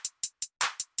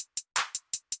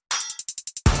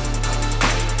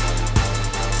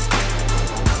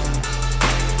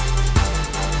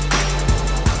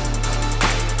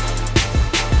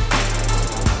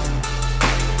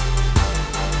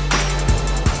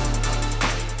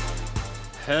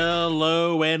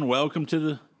Hello and welcome to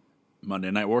the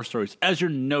Monday Night War Stories. As your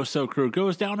no-so crew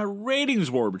goes down a ratings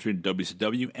war between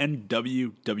WCW and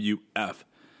WWF.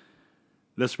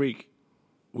 This week,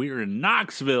 we are in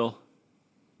Knoxville,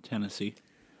 Tennessee.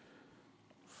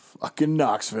 Fucking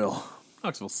Knoxville.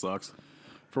 Knoxville sucks.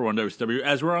 For one WCW,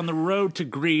 as we're on the road to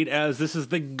Greed, as this is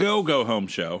the Go-Go Home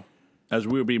Show, as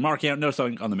we will be marking out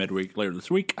no-selling on the midweek later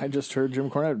this week. I just heard Jim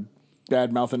Cornette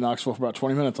badmouth in Knoxville for about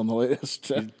 20 minutes on the latest.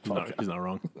 He's not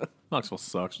wrong. Knoxville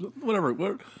sucks. Whatever.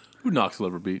 Who Knoxville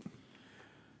ever beat?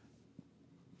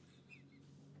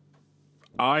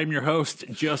 I'm your host,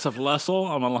 Joseph Lessel.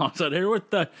 I'm alongside here with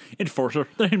the enforcer,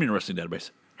 the Human Wrestling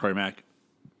Database, Corey Mack.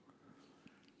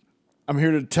 I'm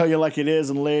here to tell you like it is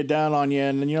and lay it down on you.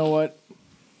 And you know what?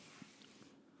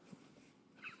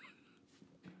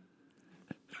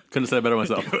 Couldn't have said it better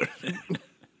myself.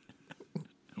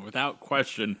 Without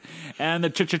question. And the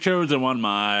chosen one,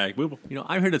 Mike Booble. You know,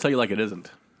 I'm here to tell you like it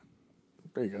isn't.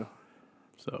 There you go.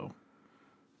 So,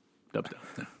 dubs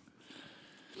down.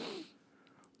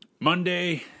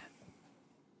 Monday.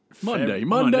 Monday.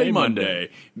 Hey,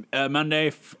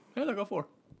 look, go for.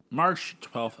 March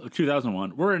 12th of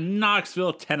 2001. We're in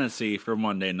Knoxville, Tennessee for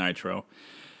Monday Nitro.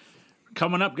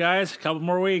 Coming up, guys. A couple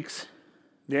more weeks.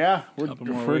 Yeah, we're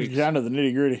down to the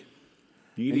nitty gritty.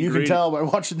 You can tell by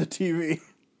watching the TV.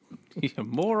 Yeah,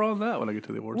 more on that when I get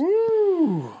to the awards.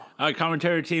 Woo!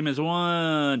 Commentary team is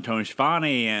one, Tony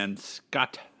Schiavone and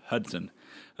Scott Hudson.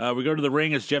 We go to the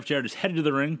ring as Jeff Jarrett is headed to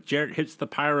the ring. Jarrett hits the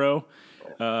pyro.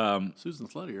 Susan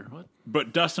Sluttier, what?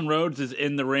 But Dustin Rhodes is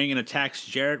in the ring and attacks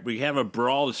Jarrett. We have a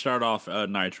brawl to start off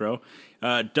Nitro.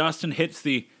 Dustin hits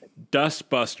the Dust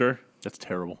Buster. That's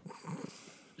terrible.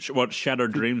 What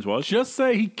Shattered Dreams was. Just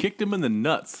say he kicked him in the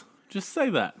nuts. Just say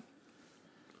that.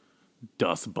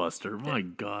 Dust Buster, my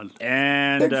God.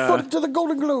 And Bigfoot to the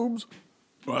Golden Globes.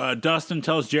 Dustin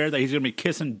tells Jarrett that he's going to be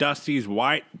kissing Dusty's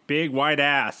big white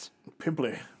ass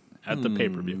Pimply. at the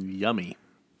pay-per-view. Yummy.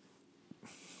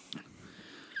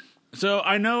 So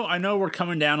I know we're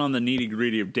coming down on the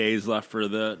nitty-gritty of days left for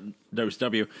the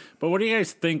WCW, but what do you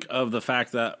guys think of the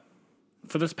fact that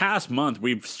for this past month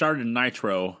we've started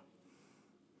Nitro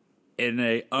in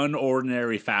a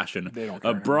unordinary fashion? They don't care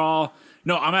a brawl.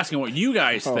 No, I'm asking what you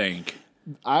guys think.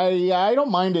 I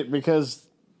don't mind it because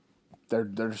they're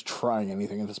just trying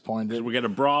anything at this point. We get a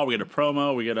brawl, we get a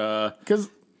promo, we get a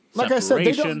Because, like I said,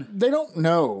 separation. they don't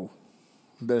know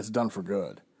that it's done for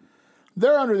good.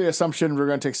 They're under the assumption we're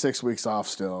going to take 6 weeks off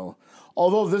still.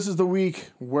 Although this is the week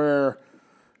where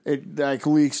it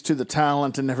leaks to the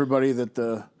talent and everybody that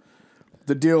the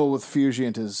deal with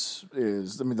Fugient is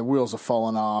the wheels have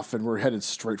fallen off and we're headed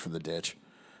straight for the ditch.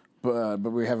 But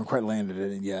we haven't quite landed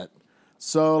in it yet.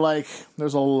 So,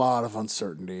 there's a lot of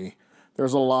uncertainty.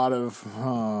 There's a lot of,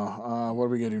 what are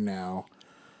we going to do now?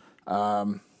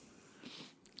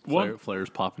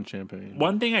 Flair's popping champagne.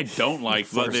 One thing I don't like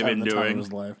what they've been doing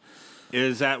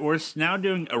is that we're now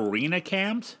doing arena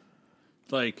cams.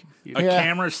 Like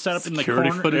camera set up in the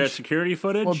corner. Security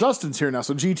footage. Well, Dustin's here now,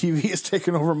 so GTV is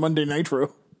taking over Monday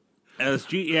Nitro. As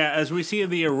we see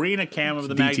the arena cam of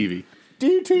the DTV.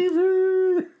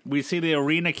 DTV! We see the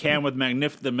arena cam with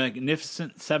the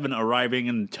Magnificent Seven arriving,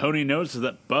 and Tony notices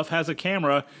that Buff has a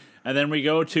camera, and then we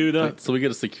go to the... So we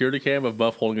get a security cam of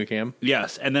Buff holding a cam?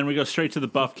 Yes, and then we go straight to the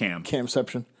Buff cam.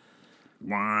 Camception.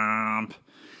 Womp.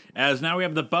 As now we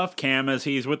have the Buff cam as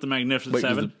he's with the Magnificent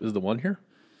Seven. Is the one here?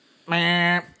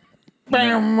 Maybe,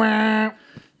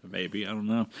 I don't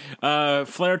know.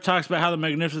 Flair talks about how the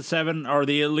Magnificent Seven are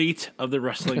the elite of the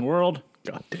wrestling world.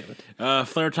 God damn it.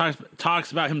 Flair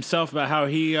talks about himself, about how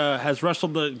he has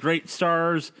wrestled the great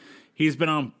stars. He's been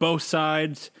on both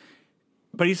sides.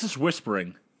 But he's just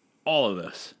whispering all of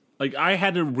this. I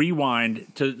had to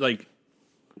rewind to,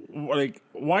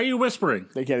 why are you whispering?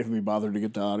 They can't even be bothered to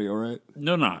get the audio right.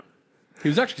 No, not. He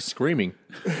was actually screaming.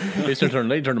 They turned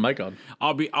the mic on.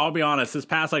 I'll be honest. This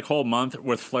past whole month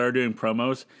with Flair doing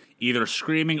promos, either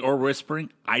screaming or whispering,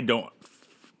 I don't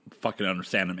fucking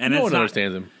understand him. And no one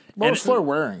understands him. What was Flair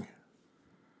wearing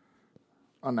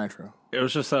on Nitro? It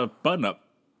was just a button up.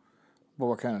 Well,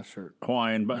 what kind of shirt?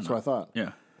 Hawaiian button. That's what I thought.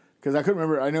 Yeah. Because I couldn't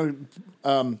remember. I know.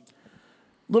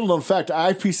 Little known fact,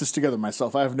 I pieced this together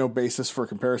myself. I have no basis for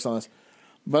comparison on this.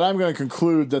 But I'm going to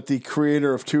conclude that the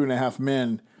creator of 2.5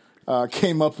 Men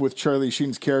came up with Charlie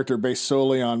Sheen's character based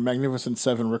solely on Magnificent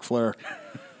Seven Ric Flair.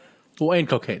 Hawaiian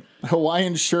cocaine.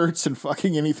 Hawaiian shirts and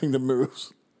fucking anything that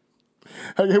moves.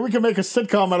 Okay, we can make a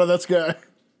sitcom out of this guy.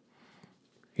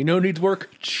 You know who needs work?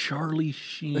 Charlie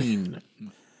Sheen.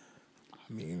 I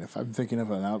mean, if I'm thinking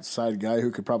of an outside guy who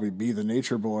could probably be the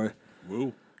Nature Boy,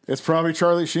 Woo. it's probably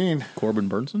Charlie Sheen. Corbin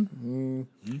Burnson?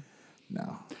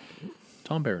 No.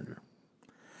 Tom Berenger.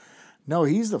 No,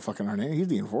 he's the fucking Hernandez. He's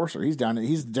the enforcer. He's down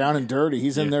and dirty.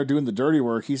 He's in there doing the dirty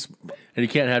work. And you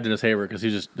can't have Dennis Haber because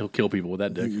he'll kill people with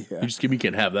that dick. Yeah. You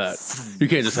can't have that. You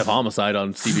can't just have homicide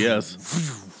on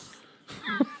CBS.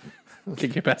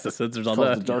 Can't get past the censors on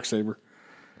that. The Dark Saber.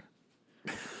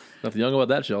 Nothing young about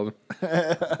that, Sheldon.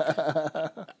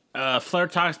 Flair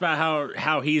talks about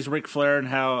how he's Ric Flair and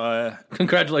how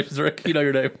Congratulations, Rick. You know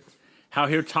your name. how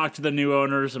he'll talk to the new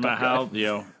owners about how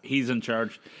he's in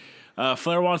charge.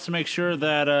 Flair wants to make sure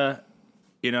that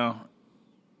he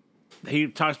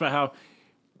talks about how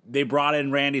they brought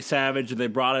in Randy Savage and they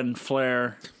brought in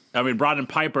brought in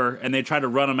Piper, and they tried to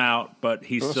run him out, but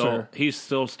he's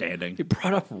still standing. He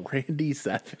brought up Randy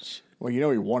Savage. Well, he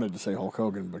wanted to say Hulk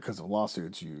Hogan because of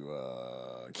lawsuits. You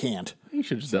can't. You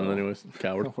should have just done it anyways,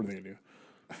 coward. What are they going to do?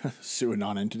 Sue a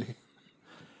non-entity?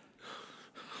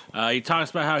 He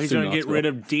talks about how he's going to get rid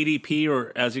of DDP,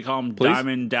 or as he called him,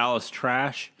 Diamond Dallas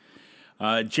Trash.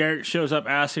 Jarrett shows up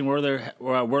asking where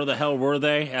the hell were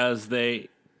they, as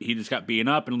he just got beaten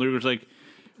up, and Luger's like,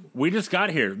 we just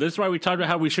got here. This is why we talked about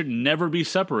how we should never be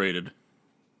separated.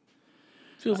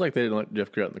 Feels like they didn't let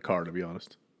Jeff get out in the car, to be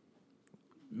honest.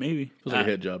 Maybe. Feels like a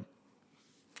hit job.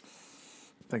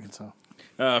 Thinking so.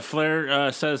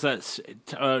 Flair says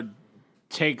that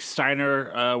takes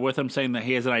Steiner with him, saying that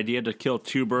he has an idea to kill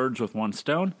two birds with one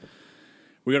stone.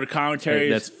 We go to commentary. Hey,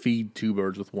 that's feed two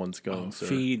birds with one stone, sir.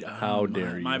 Feed. How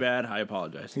dare you? My bad. I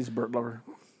apologize. He's a bird lover.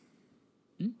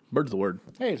 Bird's the word.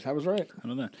 Hey, I was right. I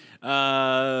know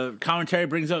that. Commentary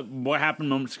brings up what happened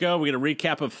moments ago. We get a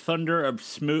recap of Thunder of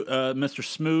Mr.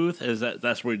 Smooth,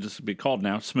 that's what he just be called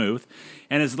now, Smooth,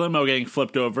 and his limo getting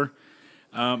flipped over.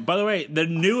 By the way, the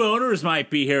new owners might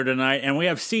be here tonight, and we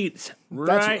have seats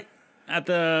at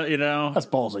the, That's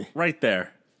ballsy. right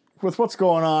there. With what's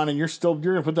going on, and you're going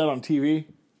to put that on TV?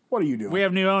 What are you doing? We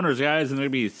have new owners, guys, and they're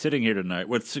going to be sitting here tonight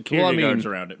with security guards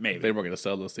around it, maybe. They were going to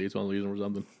sell those seats. One of use them or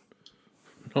something.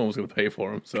 No one was going to pay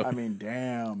for them. So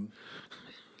Damn.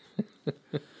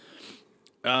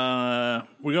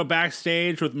 We go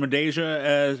backstage with Madeja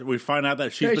as we find out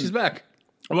that she's back.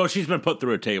 Well, she's been put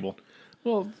through a table.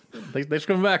 Well, thanks for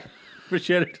coming back.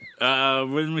 Appreciate it.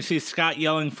 When we see Scott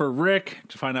yelling for Rick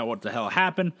to find out what the hell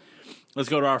happened, let's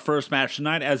go to our first match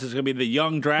tonight, as it's going to be the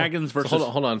Young Dragons versus...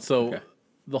 Hold on. So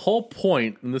the whole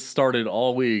point, and this started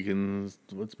all week, and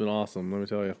it's been awesome, let me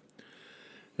tell you,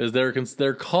 is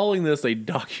they're calling this a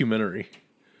documentary.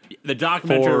 The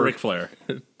documentary of Ric Flair.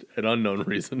 An unknown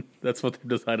reason. That's what they've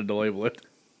decided to label it.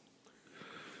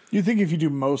 You think if you do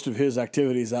most of his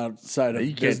activities outside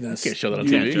of business, you can't show that on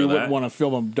TV. You wouldn't want to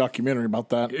film a documentary about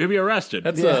that. You'd be arrested.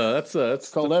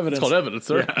 That's called evidence. It's called evidence,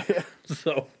 sir. Yeah.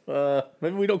 So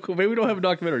maybe we don't have a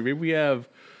documentary. Maybe we have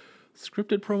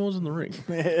scripted promos in the ring.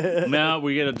 Now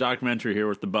we get a documentary here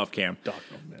with the buff cam.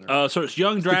 So it's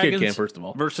Young Dragons Kid Cam, first of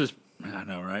all. versus, I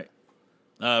know, right?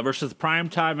 Versus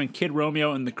Primetime and Kid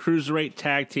Romeo in the Cruiserweight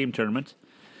Tag Team Tournament.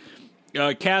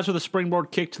 Kaz with a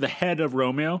springboard kick to the head of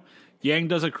Romeo. Yang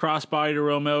does a crossbody to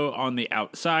Romeo on the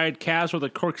outside. Kaz with a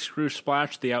corkscrew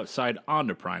splash to the outside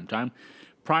onto Primetime.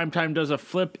 Primetime does a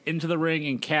flip into the ring,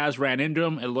 and Kaz ran into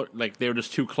him. It looked like they were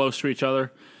just too close to each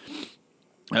other.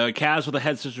 Kaz with a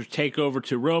head scissors takeover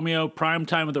to Romeo.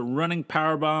 Primetime with a running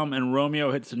powerbomb, and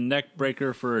Romeo hits a neck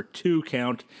breaker for a 2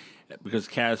 count because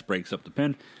Kaz breaks up the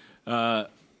pin.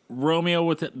 Romeo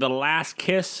with the last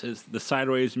kiss is the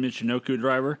sideways Michinoku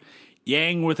driver.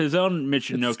 Yang with his own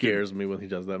Michinoku. It scares me when he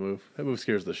does that move. That move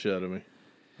scares the shit out of me.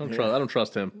 I don't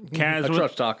trust him. Kaz I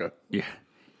trust Taka. Yeah.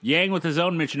 Yang with his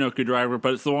own Michinoku driver,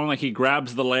 but it's the one like he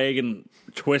grabs the leg and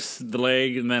twists the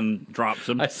leg and then drops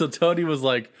him. So Tony was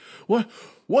like, What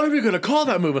are we going to call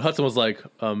that move? And Hudson was like,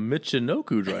 a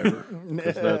Michinoku driver.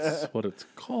 Because that's what it's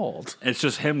called. It's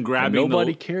just him grabbing and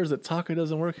nobody cares that Taka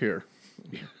doesn't work here.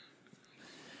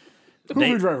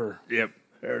 Hoovy driver. Yep.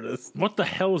 There it is. What the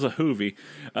hell is a hoovy?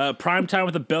 Primetime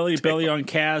with a belly on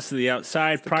Kaz to the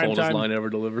outside. Coldest Primetime line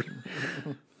ever delivered.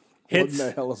 What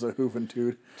the hell is a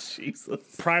hooventude?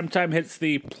 Jesus. Primetime hits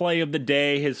the play of the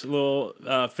day, his little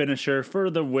finisher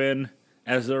for the win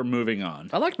as they're moving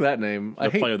on. I like that name. I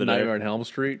hate Play of the Day. Nightmare on Helm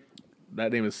Street.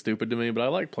 That name is stupid to me, but I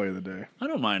like Play of the Day. I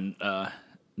don't mind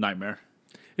Nightmare.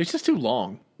 It's just too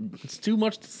long. It's too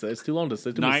much to say. It's too long to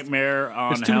say. Nightmare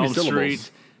on too many Helm syllables.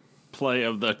 Street. Play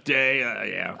of the day.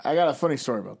 Yeah. I got a funny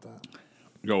story about that.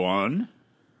 Go on.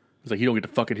 It's like, you don't get to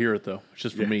fucking hear it, though. It's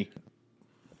just for me.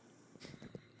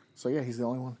 So, yeah, he's the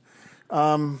only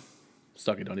one.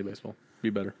 Suck it, Donnie Baseball. Be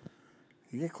better.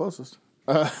 You get closest.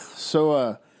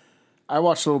 So, I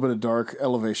watched a little bit of Dark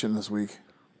Elevation this week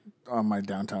on my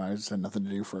downtime. I just had nothing to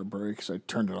do for a break, so I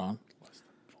turned it on.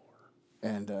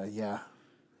 And, yeah.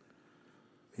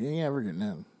 He ain't ever getting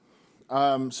in.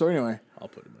 So anyway, I'll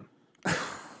put him in.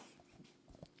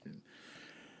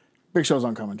 Big Show's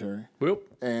on commentary. Whoop.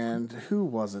 And who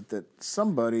was it that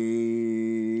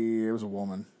somebody, it was a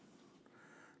woman.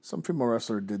 Some female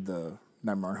wrestler did the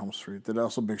Nightmare on Elm Street that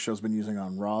also Big Show's been using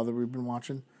on Raw that we've been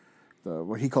watching.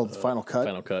 What he called the Final Cut.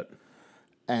 Final cut.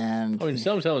 And I mean,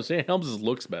 Helms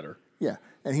looks better. yeah.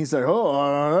 And he's like,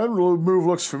 that move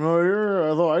looks familiar.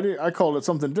 Although I called it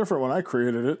something different when I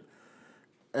created it.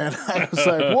 And I was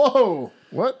like, whoa,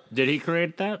 what? Did he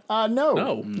create that?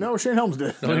 No, Shane Helms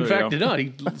did. No, in we fact, go. did not.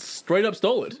 He straight up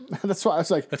stole it. That's why I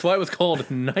was like, That's why it was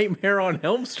called Nightmare on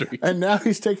Elm Street. and now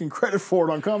he's taking credit for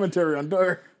it on commentary on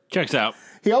Dark. Checks out.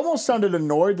 He almost sounded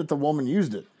annoyed that the woman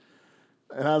used it.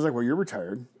 And I was like, well, you're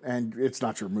retired, and it's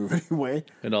not your move anyway.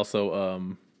 And also,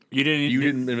 You didn't. you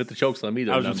didn't invent the choke slam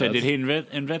either. I was gonna say, Numbnuts. did he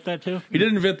invent that too? He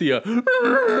didn't invent the.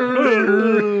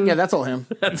 Yeah, that's all him.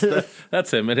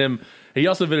 That's him. And him. He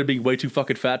also invented being way too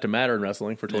fucking fat to matter in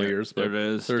wrestling for 20 years. But there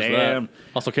it is. There's Damn. that.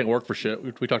 Also can't work for shit.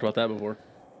 We talked about that before.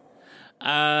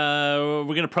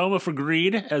 We're gonna promo for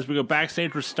Greed as we go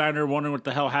backstage with Steiner wondering what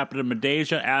the hell happened to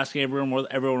Medeja, asking everyone where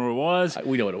it was.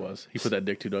 We know what it was. He put that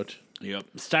dick too Dutch. Yep.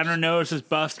 Steiner notices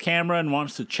Buff's camera and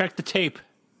wants to check the tape.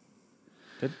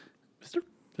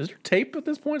 Is there tape at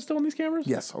this point still in these cameras?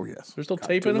 Yes, oh yes. There's still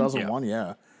tape in them? 2001,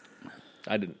 yeah.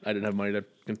 I didn't have money to.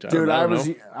 Dude, I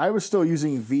I was still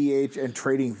using VH and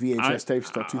trading VHS tapes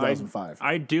till 2005.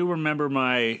 I do remember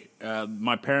my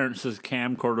my parents'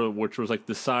 camcorder, which was like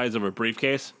the size of a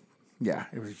briefcase. Yeah,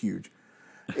 it was huge.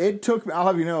 It took me, I'll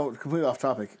have you know, completely off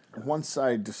topic, once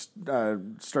I just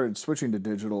started switching to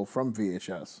digital from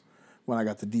VHS when I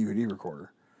got the DVD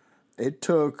recorder, it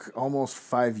took almost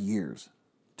 5 years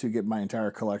to get my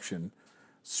entire collection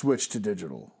switched to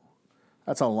digital.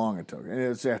 That's how long it took. And it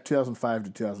was 2005 to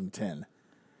 2010.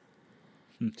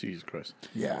 Jesus Christ.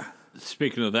 Yeah.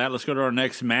 Speaking of that, let's go to our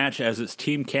next match as it's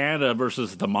Team Canada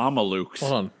versus the Mamalukes.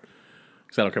 Hold on.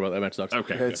 Because I don't care about that match. Sucks.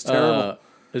 Okay. It's good. terrible.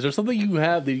 Is there something you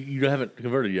have that you haven't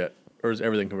converted yet? Or is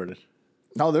everything converted?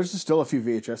 No, there's still a few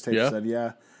VHS tapes Yeah? that,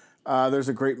 yeah. There's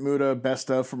a Great Muta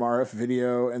best of from RF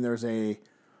Video, and there's a,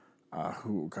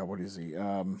 what is he?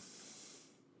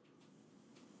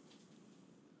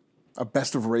 A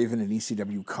best of Raven and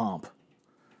ECW comp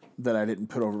that I didn't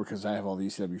put over because I have all the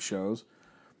ECW shows.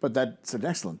 But that's an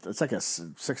excellent, it's like a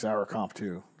 6-hour comp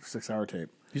too, 6-hour tape.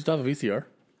 You still have a VCR?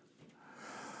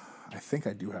 I think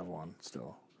I do have one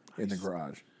still in the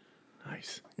garage.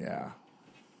 Nice. Yeah.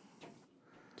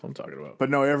 That's what I'm talking about. But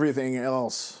no, everything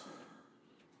else.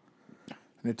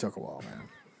 And it took a while, man.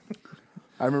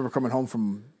 I remember coming home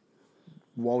from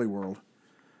Wally World,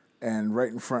 and right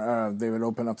in front, they would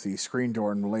open up the screen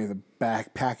door and lay the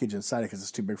back package inside it because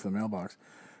it's too big for the mailbox.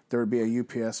 There would be a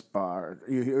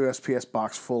USPS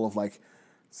box full of like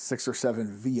 6 or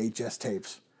 7 VHS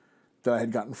tapes that I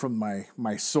had gotten from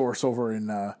my source over in.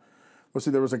 There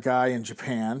was a guy in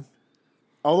Japan,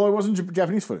 although it wasn't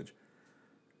Japanese footage.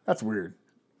 That's weird.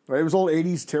 Right? It was old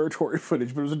 80s territory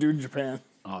footage, but it was a dude in Japan.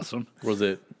 Awesome. Was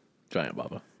it Giant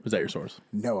Baba? Was that your source?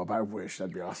 No, but I wish.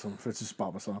 That'd be awesome if it's just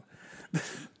Baba song.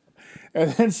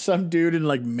 And then some dude in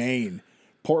like Maine,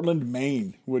 Portland,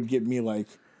 Maine, would get me like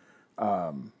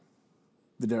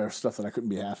the stuff that I couldn't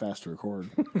be half-assed to record.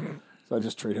 So I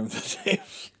just trade him the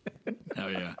tapes. Oh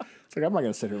yeah. It's like I'm not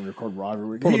going to sit here and record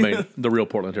Roderick. Portland, Maine. The real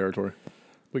Portland territory.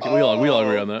 We all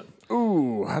agree on that.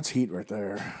 Ooh, that's heat right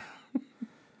there.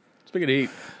 Speaking of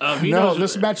heat, No, Vito's,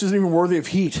 this match isn't even worthy of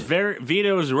heat.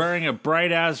 Vito is wearing a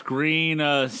bright ass green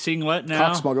singlet now.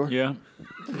 Cock smuggler. Yeah.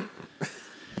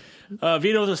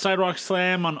 Vito with a sidewalk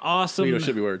slam on Awesome. Vito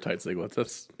should be wearing tight singlets.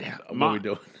 That's what are we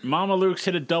doing. Mama Luke's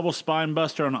hit a double spine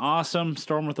buster on Awesome.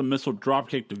 Storm with a missile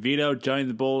dropkick to Vito. Johnny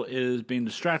the Bull is being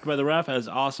distracted by the ref as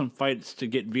Awesome fights to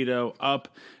get Vito up,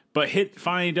 but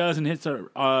finally does and hits a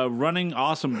running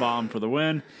Awesome bomb for the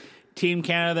win. Team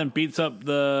Canada then beats up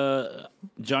the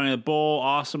Johnny the Bull.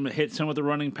 Awesome hits him with a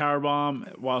running power bomb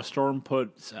while Storm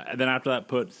puts Johnny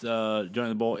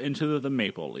the Bull into the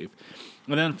Maple Leaf.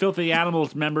 And then Filthy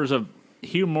Animals members of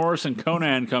Hugh Morris and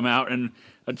Conan come out and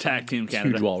attack Team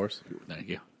Canada. Huge Walrus. Thank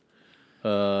you.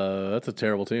 That's a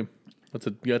terrible team. That's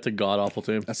a god awful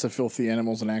team. That's the filthy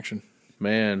animals in action.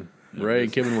 Man, Ray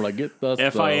and Kevin were like, get us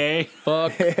FIA. the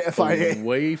fuck FIA.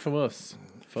 away from us.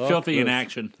 Fuck Filthy in this.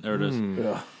 action. There it is.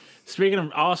 Ugh. Speaking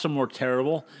of awesome or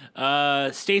terrible,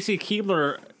 Stacy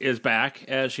Keibler is back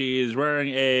as she is wearing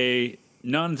a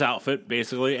nun's outfit,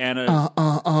 basically, and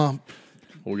a.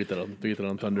 We'll get that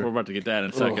on Thunder. We're about to get that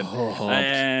in a second.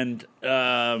 And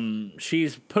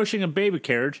she's pushing a baby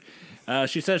carriage.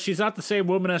 She says she's not the same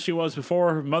woman as she was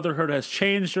before. Motherhood has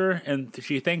changed her, and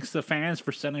she thanks the fans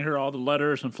for sending her all the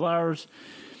letters and flowers.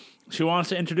 She wants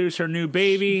to introduce her new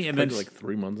baby, and then like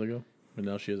 3 months ago, and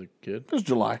now she has a kid. It was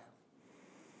July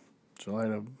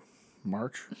to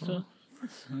March.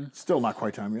 Still not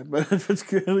quite time yet, but it's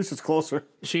good. At least it's closer.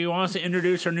 she wants to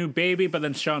introduce her new baby. But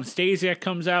then Sean Stasiak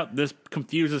comes out. This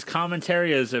confuses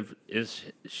commentary as if is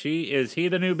he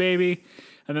the new baby?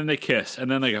 And then they kiss, and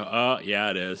then they go, "Oh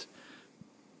yeah, it is."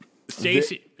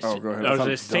 Stacy. Go ahead. I thought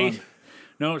it was done.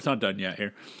 No, it's not done yet.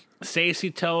 Here,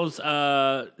 Stacy tells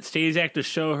Stasiak to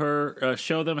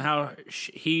show them how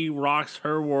he rocks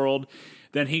her world.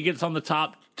 Then he gets on the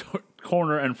top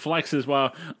corner and flexes while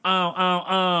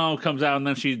comes out, and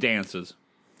then she dances.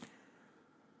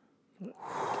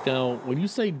 Now, when you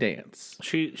say dance,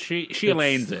 She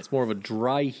lanes it. It's more of a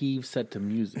dry heave set to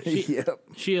music. Yep.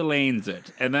 She lanes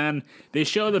it, and then they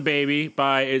show the baby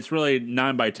by it's really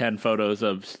 9x10 photos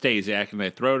of Stasiak, and they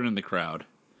throw it in the crowd.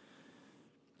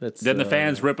 Then the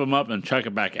fans rip him up and chuck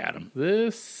it back at him.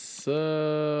 This,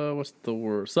 what's the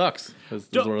word? Sucks.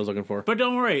 That's what I was looking for. But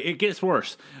don't worry, it gets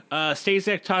worse.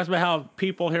 Stasiak talks about how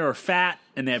people here are fat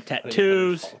and they have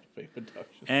tattoos,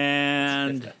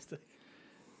 and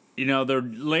they're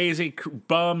lazy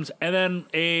bums. And then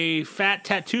a fat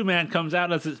tattoo man comes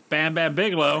out as it's Bam Bam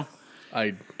Bigelow,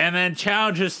 and then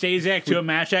challenges Stasiak to a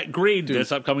match at Greed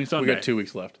this upcoming Sunday. We got 2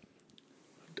 weeks left.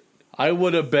 I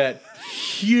would have bet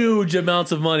huge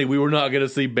amounts of money we were not going to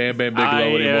see Bam Bam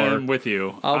Bigelow anymore. I'm with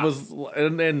you. I was,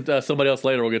 and somebody else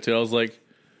later we'll get to. I was like,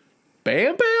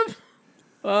 Bam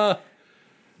Bam?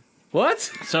 What?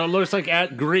 So it looks like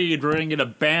at Greed we're going to get a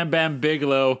Bam Bam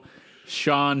Bigelow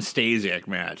Sean Stasiak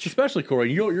match. Especially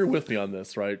Corey, you're with me on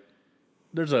this, right?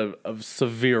 There's a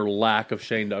severe lack of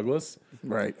Shane Douglas.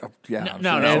 Right. Yeah.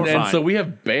 No, And so we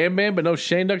have Bam Bam, but no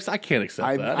Shane Douglas. I can't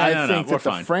accept that. I think we're that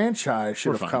the fine. franchise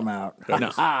should have come out.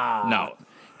 No.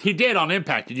 He did on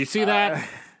Impact. Did you see that?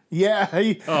 Yeah.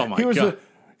 Oh my he was God.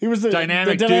 He was the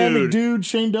Dynamic dude,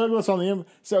 Shane Douglas on the.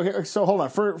 So hold on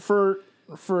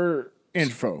for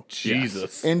info.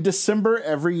 Jesus. In December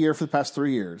every year for the past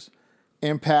 3 years,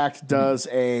 Impact does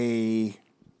a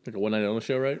Like a one night only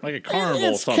show, right? Like a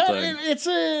carnival something.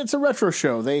 It's a retro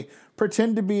show. They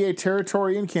pretend to be a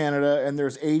territory in Canada, and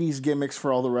there's 80s gimmicks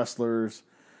for all the wrestlers.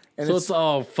 And So it's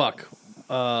Southpaw?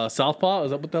 Is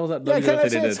that what the hell was that? yeah, WWF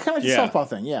it's they kind of like Yeah. a Southpaw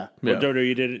thing. Yeah, Yeah.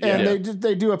 WWE did it. and Yeah,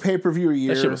 they do a pay per view a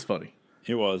year. That shit was funny.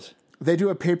 it was. They do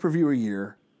a pay per view a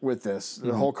year with this, Mm-hmm.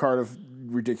 the whole card of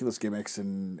ridiculous gimmicks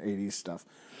and 80s stuff.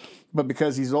 But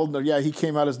because he's old enough, he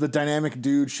came out as the dynamic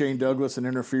dude, Shane Douglas, and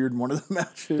interfered in one of the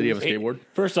matches. Did he have a skateboard?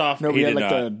 First off, No, he he had did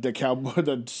like not. the cowboy,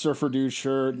 the surfer dude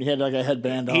shirt, and he had like a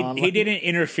headband on. He didn't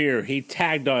interfere. He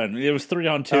tagged on. It was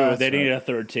 3-on-2. that's They needed right. a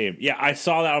third team. Yeah, I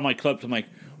saw that on my clips. I'm like,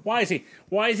 why is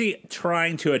he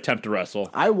trying to attempt to wrestle?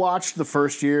 I watched the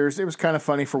first year's. It was kind of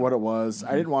funny for what it was.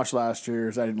 I didn't watch last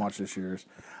year's. I didn't watch this year's.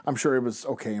 I'm sure it was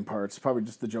okay in parts. Probably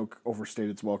just the joke overstayed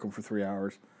its welcome for 3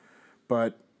 hours.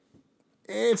 But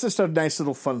it's just a nice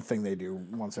little fun thing they do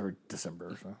once every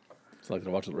December. So. It's like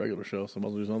they're watching the regular show, so I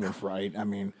must do something. Right. I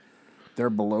mean,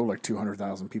 they're below like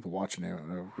 200,000 people watching it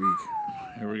a week.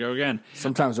 Here we go again.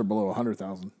 Sometimes they're below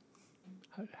 100,000.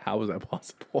 How is that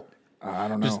possible? I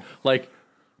don't know. Just like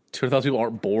 200,000 people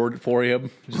aren't bored for him.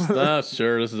 Just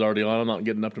sure, this is already on. I'm not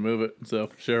getting up to move it, so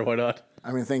sure, why not?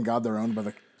 I mean, thank God they're owned by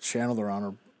the channel they're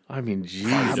on. I mean, geez.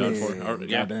 done for it.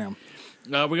 Yeah. Goddamn.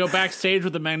 We go backstage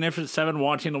with the Magnificent Seven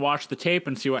wanting to watch the tape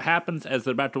and see what happens. As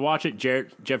they're about to watch it,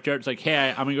 Jeff Jarrett's like, hey,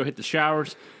 I'm going to go hit the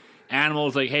showers.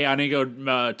 Animal's like, hey, I need to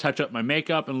go touch up my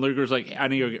makeup. And Luger's like, I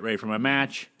need to go get ready for my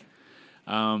match.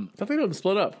 I thought they don't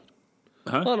split up.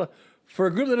 Huh? For a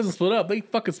group that doesn't split up, they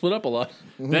fucking split up a lot.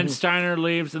 Then Steiner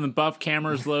leaves and the buff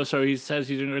camera's low, so he says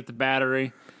he's going to get the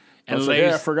battery. I And was like,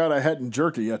 hey, I forgot I hadn't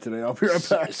jerked it yet today. I'll be right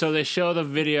back. So they show the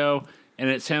video, and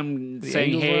it's him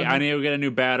saying, angles hey, on I it? need to get a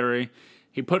new battery.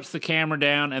 He puts the camera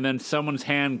down, and then someone's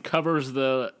hand covers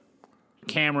the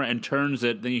camera and turns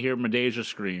it. Then you hear Medeja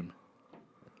scream.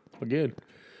 Again,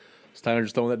 Steiner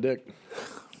just throwing that dick.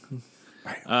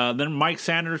 Then Mike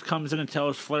Sanders comes in and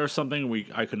tells Flair something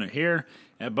I couldn't hear,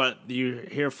 but you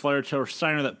hear Flair tell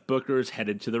Steiner that Booker is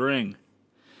headed to the ring.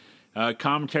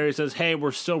 Commentary says, hey,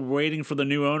 we're still waiting for the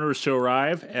new owners to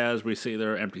arrive, as we see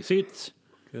their empty seats.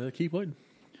 Keep waiting.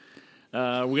 We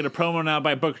get a promo now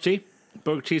by Booker T.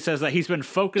 Booker T says that he's been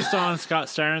focused on Scott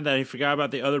Steiner, that he forgot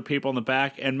about the other people in the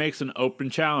back, and makes an open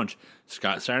challenge.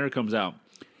 Scott Steiner comes out.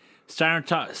 Steiner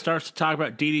starts to talk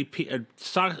about DDP.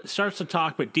 Starts to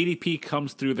talk, but DDP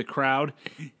comes through the crowd.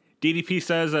 DDP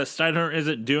says that Steiner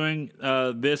isn't doing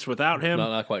this without him. No,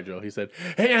 not quite, Joe. He said,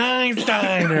 hey, hi,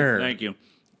 Steiner. Thank you.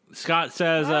 Scott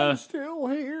says Still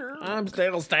here. I'm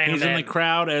still standing. he's in the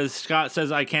crowd as Scott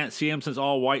says, I can't see him since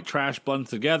all white trash blends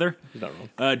together. He's not wrong.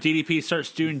 DDP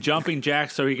starts doing jumping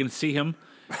jacks so he can see him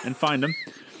and find him.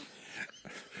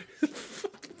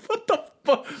 What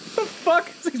the fuck?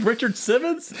 Is he Richard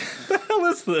Simmons? What the hell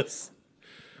is this?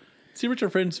 Is he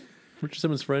Richard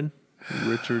Simmons' friend?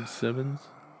 Richard Simmons?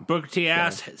 Booker T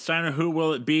asks Steiner, who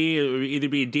will it be? It will either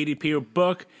be DDP or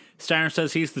Book. Steiner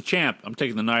says he's the champ. I'm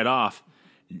taking the night off.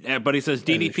 But he says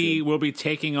DDP will be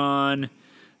taking on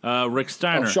Rick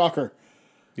Steiner. Oh, shocker.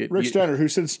 Rick Steiner, who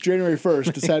since January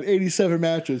 1st has had 87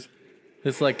 matches.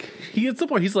 It's like, at some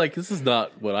point, he's like, this is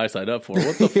not what I signed up for.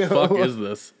 What the fuck is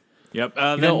this? Yep. You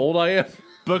know how old I am?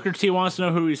 Booker T wants to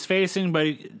know who he's facing, but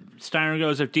Steiner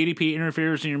goes, if DDP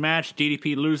interferes in your match,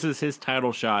 DDP loses his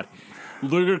title shot.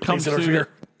 Luger comes through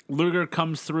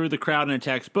the crowd and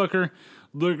attacks Booker.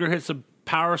 Luger hits a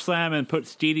power slam and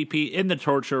puts DDP in the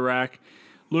torture rack.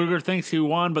 Luger thinks he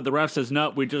won, but the ref says,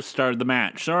 nope, we just started the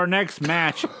match. So our next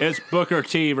match is Booker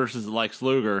T versus Lex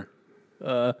Luger.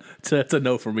 That's a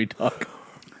no for me, Doc.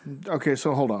 Okay,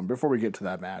 so hold on. Before we get to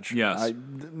that match, Yes.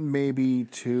 maybe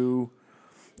two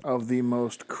of the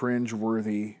most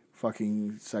cringe-worthy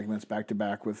fucking segments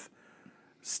back-to-back with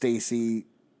Stacy,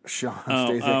 Sean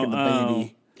Stasiak, and the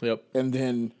baby. Yep. And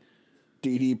then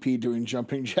DDP doing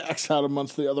jumping jacks out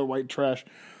amongst the other white trash.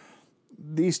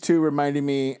 These two reminded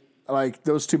me, like,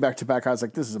 those two back-to-back, I was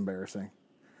like, this is embarrassing.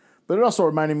 But it also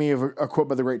reminded me of a quote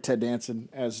by the great Ted Danson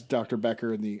as Dr.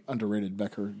 Becker in the underrated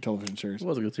Becker television series. It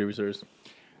was a good TV series.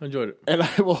 I enjoyed it. And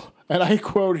I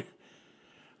quote,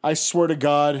 I swear to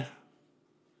God,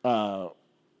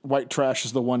 white trash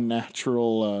is the one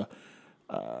natural,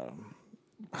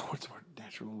 what's the word?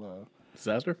 Natural,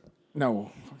 Disaster?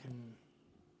 no.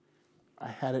 I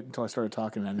had it until I started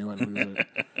talking and I knew I'd lose it.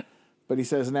 But he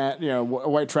says,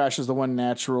 white trash is the one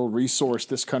natural resource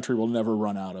this country will never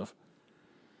run out of.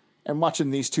 And watching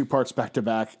these two parts back to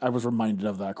back, I was reminded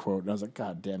of that quote. And I was like,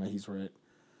 God damn it, he's right.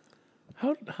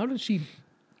 How did she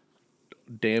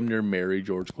damn near marry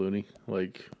George Clooney?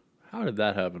 Like, how did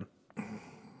that happen?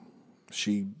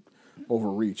 She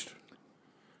overreached.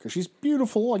 Because she's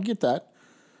beautiful, I get that.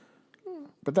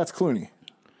 But that's Clooney.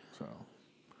 So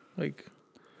Like,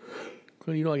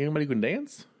 Clooney, you don't like anybody who can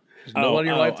dance? There's nobody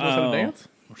in your life that knows how to dance?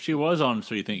 She was on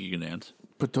So You Think You Can Dance.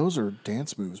 But those are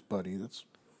dance moves, buddy.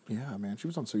 Yeah, man. She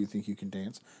was on So You Think You Can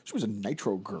Dance. She was a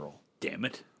Nitro girl. Damn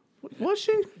it. Was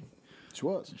she? She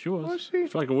was. She was. Was she?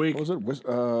 For like a week. What was it?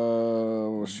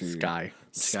 Was she? Sky.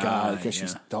 Sky, because yeah.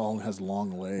 she's tall and has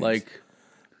long legs. Like,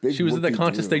 Big she was in the whoop-de-doo.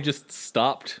 contest. They just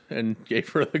stopped and gave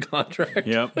her the contract.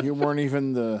 Yep. You weren't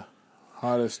even the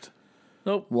hottest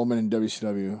Nope. woman in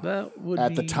WCW. That would At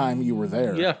be... the time you were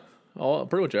there. Yeah.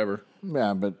 Pretty much ever.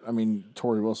 Yeah, but I mean,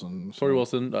 Tori Wilson. So. Tori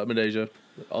Wilson, Mid-Asia.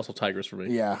 Also Tigers for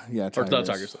me. Yeah. Or not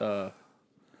Tigers.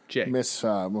 Jay. Miss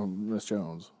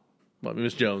Jones. Well,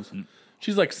 Miss Jones.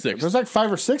 She's like 6. There's like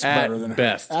 5 or 6 At better than her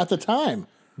best. at the time.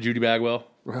 Judy Bagwell.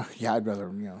 Well, yeah, I'd rather,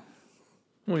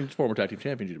 Well, he's former tag team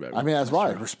champion, Judy Bagwell. I mean, that's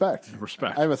why. Respect.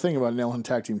 Respect. I have a thing about nailing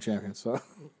tag team champions. So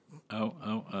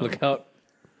Oh. Look out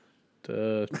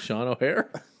to Sean O'Hare.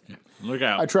 Look I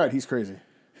out. tried. He's crazy.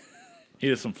 He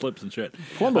does some flips and shit.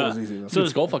 Columbo was easy, though. So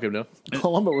skull fuck him now.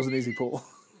 Columbo was an easy pull.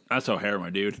 That's O'Hare,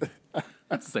 my dude.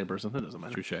 That's the same person. That doesn't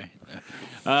matter. Touche.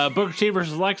 Booker T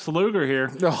versus Lex Luger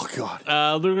here. Oh,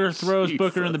 God. Luger throws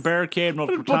Booker in the barricade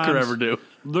multiple times. Booker ever do?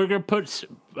 Luger puts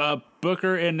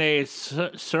Booker in a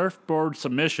surfboard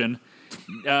submission,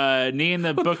 kneeing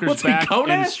the Booker's What's he, back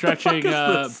Conan? and The stretching fuck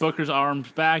is this? Booker's arms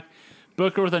back.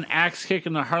 Booker with an axe kick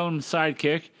and the Harlem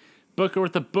sidekick. Booker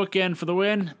with the bookend for the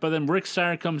win, but then Rick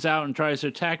Steiner comes out and tries to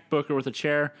attack Booker with a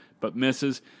chair, but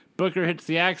misses. Booker hits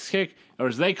the axe kick, or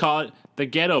as they call it, the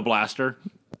ghetto blaster.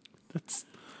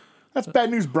 That's Bad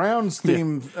News Brown's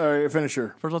theme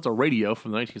finisher. First, that's a radio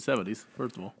from the 1970s,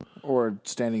 first of all. Or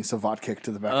standing Savat kick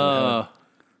to the back of the head.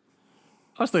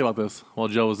 I was thinking about this while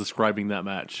Joe was describing that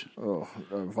match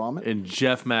Vomit? in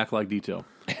Jeff Mack-like detail.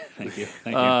 Thank you.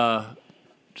 Thank you.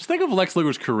 Just think of Lex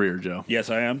Luger's career, Joe. Yes,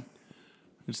 I am.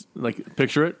 Just like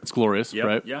picture it. It's glorious, Yep.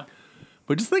 right? Yeah.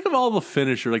 But just think of all the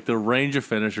finisher, like the range of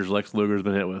finishers Lex Luger's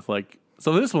been hit with. Like,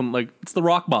 so this one, like, it's the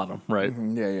rock bottom, right?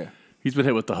 Yeah. He's been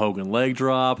hit with the Hogan leg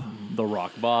drop, the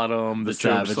rock bottom, the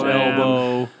choke Savage slam.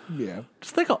 elbow. Yeah.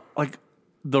 Just think of like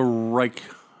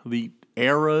the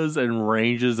eras and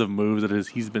ranges of moves that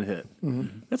he's been hit.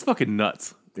 That's fucking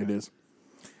nuts. It is.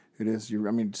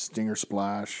 Stinger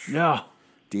splash. Yeah.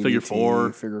 DDT, Figure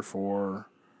four. Figure 4.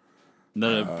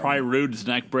 The probably Rude's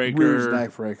neck breaker. Rude's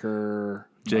neck breaker.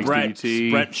 Jake's Brett,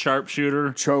 DDT. Brett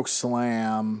sharpshooter. Choke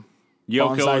slam.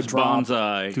 Yoko's drop.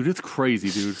 Bonsai. Dude, it's crazy,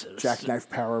 dude. Jackknife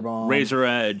powerbomb. Razor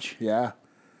Edge. Yeah.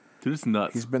 Dude, it's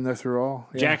nuts. He's been there through all.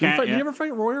 Yeah. Jack Did you ever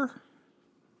fight Royer?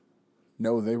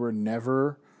 No, they were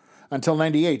never, until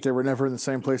 98, they were never in the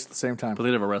same place at the same time. But they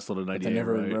never wrestled in They 98,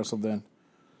 never right? wrestled then.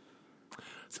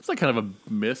 Seems like kind of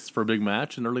a miss for a big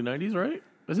match in the early 90s, right?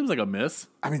 It seems like a miss.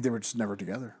 I mean, they were just never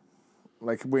together.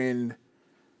 Like when,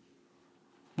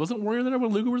 Wasn't Warrior there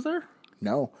when Luger was there?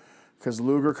 no, because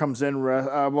Luger comes in,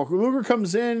 Luger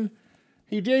comes in,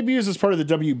 he debuts as part of the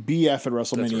WBF at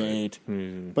WrestleMania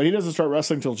 8, but he doesn't start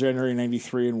wrestling until January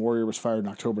 93, and Warrior was fired in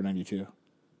October 92.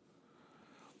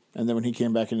 And then when he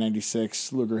came back in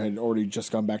 96, Luger had already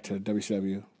just gone back to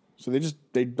WCW. So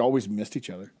they always missed each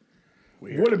other.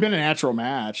 Weird. Would have been a natural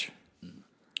match.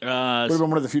 Would have been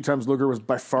one of the few times Luger was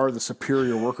by far the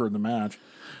superior worker in the match.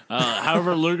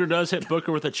 However, Luger does hit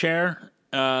Booker with a chair.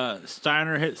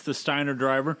 Steiner hits the Steiner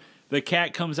driver. The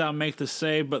Cat comes out and makes the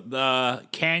save, but the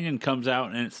Canyon comes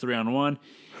out and it's 3-on-1.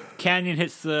 Canyon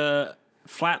hits the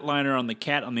flatliner on the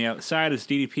Cat on the outside as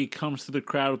DDP comes to the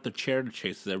crowd with the chair to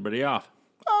chase everybody off.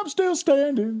 I'm still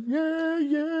standing. Yeah,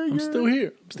 yeah, yeah. I'm still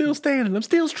here. I'm still standing. I'm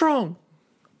still strong.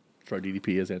 Try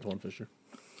DDP as Antoine Fisher.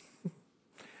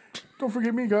 Don't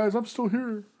forget me, guys. I'm still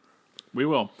here. We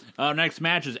will. Next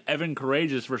match is Evan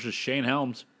Courageous versus Shane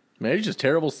Helms. Man, it's just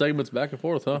terrible segments back and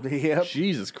forth, huh? Yep.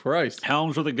 Jesus Christ.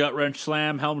 Helms with a gut wrench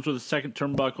slam. Helms with a second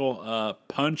turnbuckle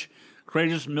punch.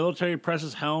 Courageous military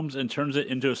presses Helms and turns it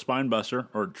into a spine buster,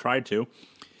 or tried to.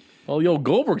 Oh, yo,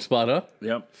 Goldberg spot, huh?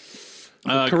 Yep.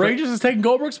 Courageous is taking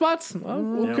Goldberg spots?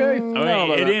 Oh, okay. I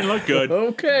mean, it didn't look good.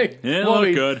 Okay. It didn't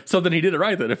look good. So then he did it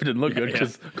right then if it didn't look good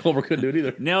because Goldberg couldn't do it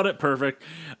either. Nailed it perfect.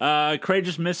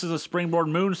 Courageous misses a springboard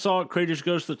moonsault. Courageous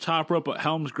goes to the top rope, but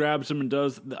Helms grabs him and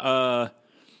does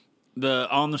the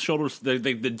on the shoulders, the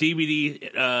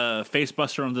DVD face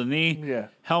buster on the knee. Yeah.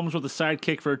 Helms with a side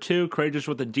kick for a 2. Courageous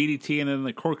with a DDT and then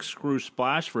the corkscrew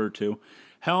splash for a 2.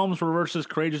 Helms reverses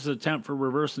Courageous' attempt for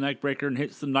reverse neckbreaker and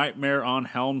hits the Nightmare on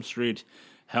Helm Street.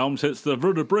 Helms hits the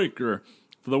Vertebreaker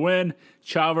for the win.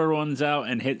 Chavo runs out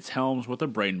and hits Helms with a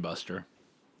brainbuster.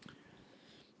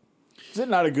 Is it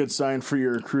not a good sign for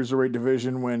your cruiserweight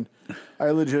division when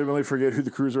I legitimately forget who the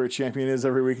cruiserweight champion is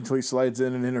every week until he slides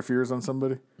in and interferes on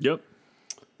somebody? Yep.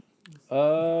 Then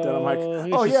I'm like,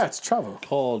 oh yeah, it's Chavo.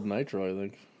 Called Nitro, I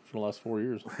think, for the last 4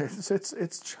 years. It's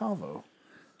Chavo.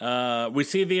 We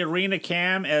see the arena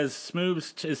cam as Smooth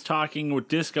is talking with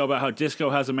Disco about how Disco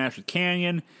has a match with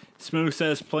Canyon. Smooth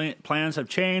says plans have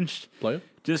changed. Play it?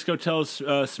 Disco tells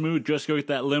Smooth just go get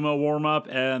that limo warm up,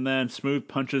 and then Smooth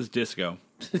punches Disco.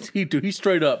 he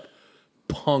straight up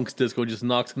punks Disco, just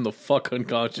knocks him the fuck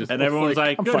unconscious. And everyone's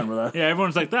like, I'm good. fine with that. Yeah,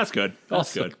 everyone's like, that's good.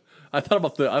 That's good. I thought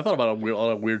about a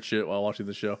lot of weird shit while watching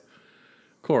the show.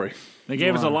 Corey, They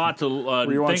gave us a lot to you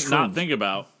want not shrooms? think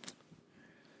about.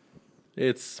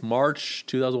 it's March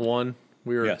 2001.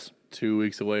 We were Yes. 2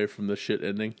 weeks away from the shit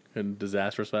ending in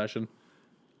disastrous fashion.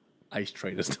 Ice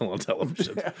Train is still on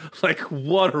television. Like,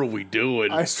 what are we doing?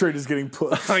 Ice Trade is getting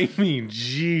pushed. I mean,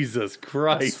 Jesus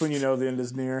Christ. That's when you know the end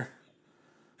is near.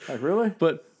 Like, really?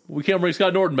 But we can't bring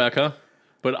Scott Norton back, huh?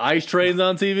 But Ice Train's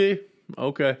on TV?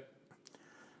 Okay.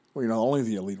 Well, you know, only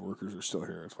the elite workers are still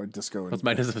here. That's why Disco and That's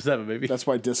Magnificent Seven, baby. that's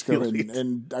why Disco Elite.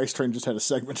 and Ice Train just had a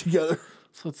segment together.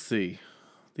 So let's see.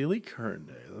 The Elite current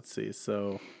day. Let's see.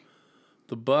 So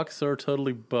the Bucks are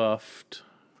totally buffed.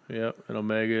 Yep. And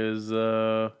Omega is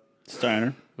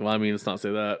Steiner. well, I mean, let's not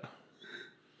say that.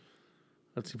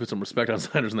 Let's put some respect on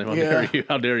Steiner's name. How Yeah. dare you?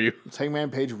 How dare you? It's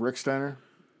Hangman Page, Rick Steiner.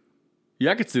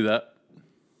 Yeah, I could see that.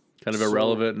 Kind of So-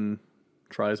 irrelevant and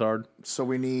tries hard. So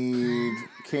we need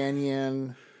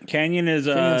Canyon. Canyon is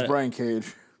Canyon's Brian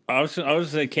Cage. I was gonna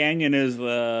say Canyon is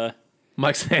the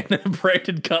Mike Sanders and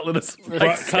Brandon Cutler is Mike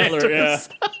Cutler. Sanders.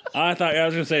 Yeah, I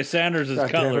was gonna say Sanders is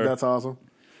God damn it, Cutler. that's awesome.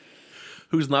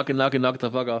 Who's knocking the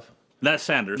fuck off? That's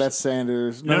Sanders. That's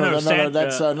Sanders. No, No, San-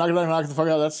 that's knock the fuck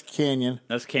out. That's Canyon.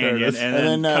 That's Canyon, There it is. and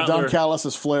then Don Cutler. Callis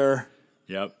is Flair.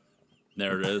 Yep,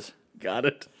 there it is. Got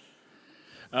it.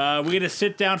 We get a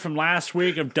sit down from last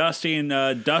week of Dusty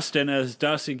and Dustin as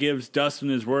Dusty gives Dustin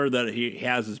his word that he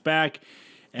has his back,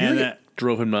 and that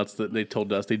Drove him nuts that they told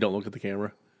Dusty don't look at the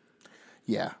camera.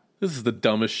 Yeah. This is the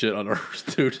dumbest shit on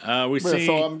earth, dude. we see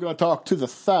So I'm going to talk to the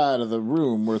side of the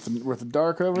room where the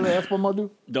dark over there. That's what I'm going to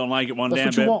do. don't like it one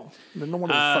That's damn what you bit. want. There's no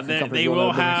wonder the fucking company They doing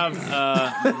will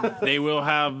that. have they will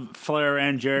have Flair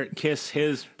and Jarrett kiss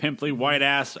his pimply white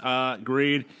ass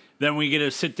greed. Then we get a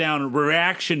sit down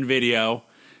reaction video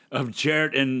of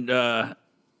Jarrett and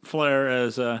Flair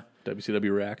as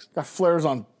WCW reacts. Got Flair's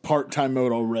on part-time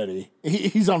mode already.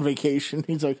 He's on vacation.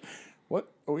 He's like, what?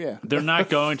 Oh, yeah. they're not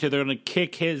going to. They're going to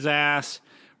kick his ass.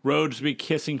 Rhodes be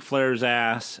kissing Flair's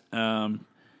ass. Jarrett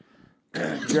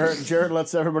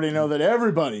lets everybody know that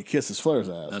everybody kisses Flair's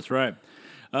ass. That's right.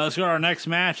 Let's go to our next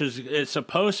match. It's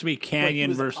supposed to be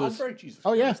Canyon versus.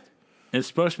 Oh, yeah. It's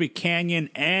supposed to be Canyon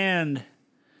and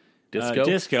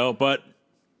Disco. but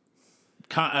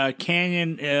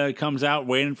Canyon comes out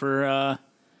waiting for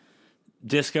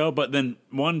Disco, but then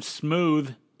one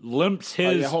Smooth limps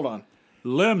his. Hold on.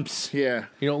 Limps. Yeah.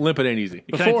 You don't limp it ain't easy.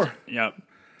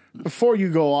 Before you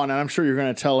go on, and I'm sure you're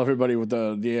going to tell everybody what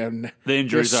the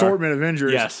injuries assortment of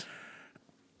injuries. Yes.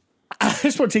 I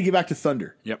just want to take you back to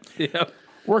Thunder. Yep.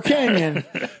 Where Canyon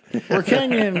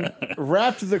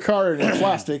wrapped the car in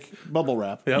plastic bubble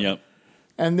wrap. Yep.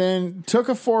 And then took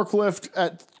a forklift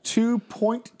at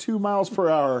 2.2 miles per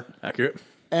hour Accurate.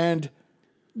 and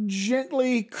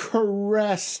gently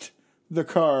caressed the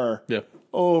car Yeah.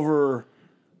 over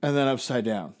and then upside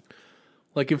down.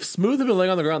 Like, if Smooth had been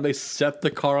laying on the ground, they set the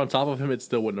car on top of him, it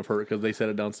still wouldn't have hurt because they set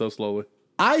it down so slowly.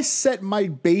 I set my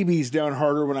babies down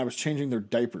harder when I was changing their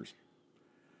diapers.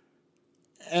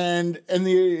 And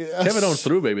the Kevin don't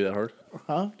threw baby that hard.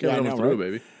 huh? Kevin Yeah, I don't know, threw right?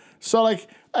 baby. So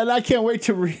and I can't wait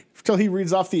till he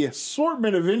reads off the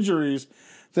assortment of injuries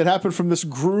that happened from this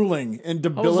grueling and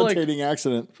debilitating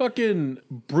accident. Fucking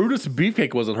Brutus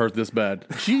Beefcake wasn't hurt this bad.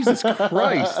 Jesus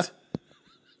Christ.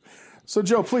 So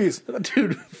Joe, please That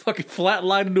dude fucking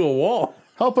flatlined into a wall.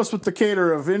 help us with the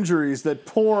cater of injuries that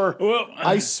poor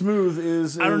Ice Smooth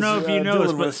is. I don't know if you know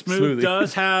this, dealing but with. Smooth Smoothie.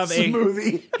 does have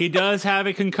Smoothie. he does have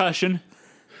a concussion,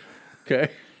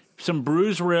 Okay. some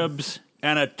bruised ribs,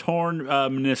 and a torn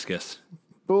meniscus.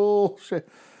 Bullshit.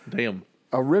 Damn.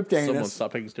 A ripped Someone anus.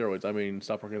 stop taking steroids. I mean,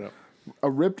 stop working out. A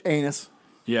ripped anus.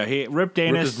 Yeah, he ripped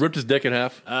anus, Ripped his dick in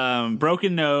half.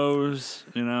 broken nose.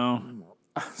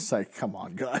 It's like, come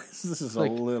on, guys. This is a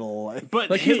little like. But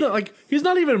Like, he's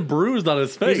not even bruised on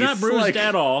his face. he's not bruised Like,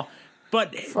 at all.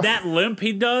 But that limp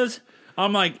he does,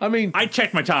 I'm like, I mean, I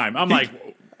checked my time. I'm like,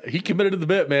 he committed to the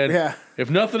bit, man. Yeah. If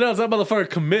nothing else, that motherfucker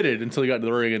committed until he got to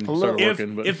the ring and started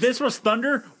working. But if this was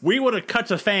Thunder, we would have cut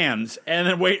to fans and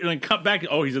then wait and then cut back.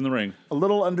 Oh, he's in the ring. A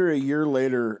little under a year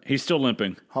later, He's still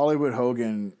limping. Hollywood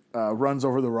Hogan runs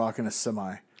over the Rock in a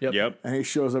semi. Yep. And he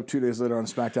shows up 2 days later on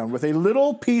SmackDown with a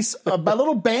little piece, a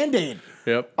little Band-Aid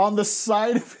Yep. on the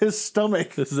side of his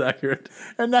stomach. This is accurate.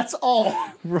 And that's all.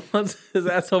 Runs his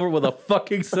ass over with a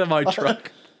fucking semi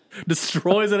truck.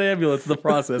 Destroys an ambulance in the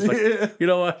process. Like, you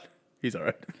know what? He's all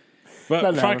right. But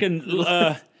Doesn't fucking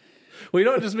Well, you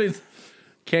know what it just means?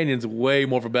 Canyon's way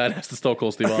more of a badass than Stone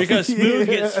Cold Steve Austin. because Smooth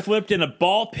gets flipped in a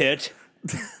ball pit.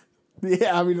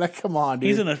 Yeah, I mean, like, come on, dude.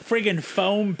 He's in a friggin'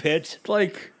 foam pit.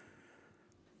 like,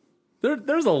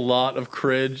 there's a lot of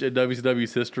cringe in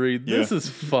WCW's history. This is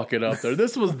fucking up there.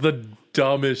 This was the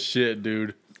dumbest shit,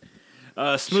 dude.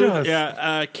 Smooth,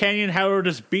 Canyon, however,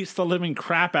 just beats the living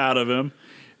crap out of him.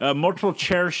 Multiple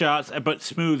chair shots, but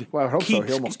Smooth. Well, I hope so. keeps,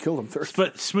 He almost killed him first.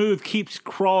 But Smooth keeps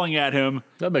crawling at him.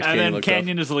 That makes and Canyon then look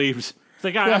Canyon just leaves. It's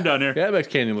like, I'm done here. Yeah, that makes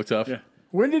Canyon look tough. Yeah.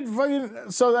 When did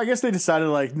fucking... So I guess they decided,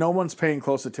 like, no one's paying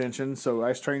close attention, so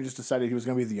Ice Train just decided he was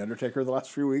going to be The Undertaker the last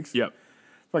few weeks. Yep.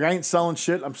 Like, I ain't selling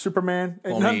shit. I'm Superman.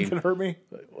 Ain't Well, I nothing mean- can hurt me.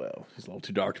 Well, he's a little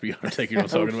too dark to be Undertaker. You know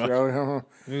what I'm talking about?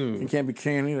 You can't be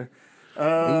Can either.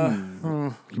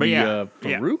 But yeah.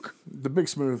 Farouk? The Big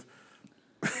Smooth.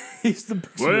 He's the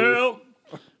Big Smooth.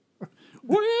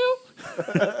 Well,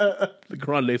 The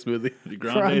Grande Smoothie. the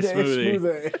Grande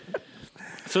Smoothie.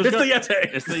 So It's the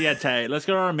Yeti. It's the Yeti. Let's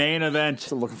go to our main event.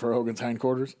 Still looking for Hogan's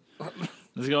hindquarters.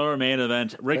 Let's go to our main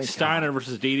event. Rick Steiner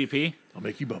versus DDP. I'll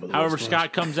make you bubble. However,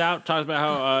 Scott comes out, talks about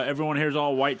how everyone here is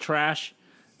all white trash.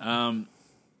 That's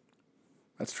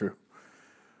true.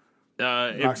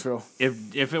 If, Knoxville.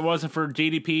 if it wasn't for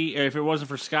DDP, if it wasn't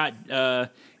for Scott,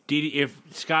 if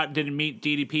Scott didn't meet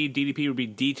DDP, DDP would be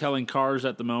detailing cars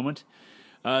at the moment.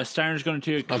 Steiner's going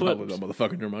to I'm eclipse. probably that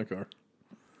motherfucker near my car.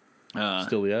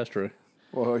 Still the ashtray.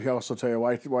 Well, he also tell you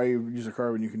why you use a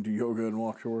car when you can do yoga and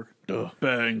walk to work. Duh.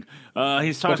 Bang.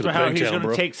 He's talking to the about how bang he's channel, going to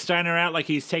bro. take Steiner out like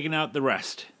he's taking out the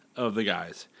rest of the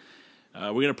guys.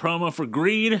 We got a promo for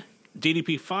Greed.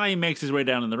 DDP finally makes his way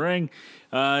down in the ring.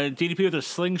 DDP with a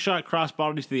slingshot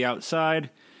crossbody to the outside.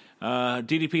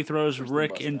 DDP throws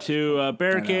Rick into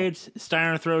barricades.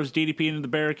 Steiner throws DDP into the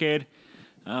barricade.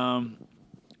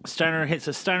 Steiner hits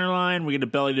a Steiner line. We get a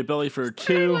belly-to-belly for a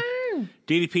 2.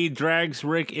 DDP drags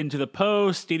Rick into the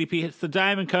post. DDP hits the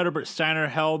diamond cutter, but Steiner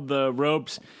held the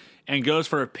ropes and goes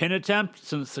for a pin attempt.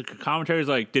 Since the commentary is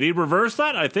like, did he reverse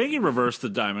that? I think he reversed the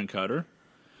diamond cutter.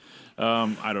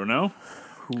 I don't know.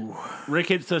 Rick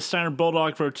hits the Steiner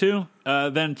Bulldog for a 2.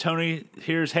 Then Tony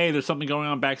hears, hey, there's something going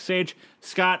on backstage.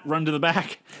 Scott, run to the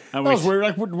back. And That was weird.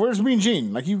 Like, where's Mean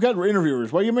Gene? Like, you've got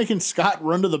interviewers. Why are you making Scott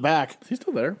run to the back? He's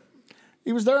still there.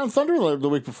 He was there on Thunder the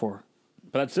week before.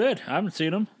 But that's it. I haven't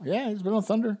seen him. Yeah, he's been on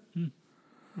Thunder.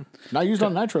 Not used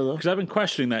on Nitro, though. Because I've been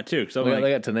questioning that, too. Cause I'm They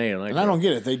like, got Tanay and And I don't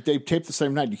get it. They tape the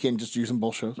same night. You can't just use them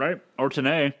both shows. right? Or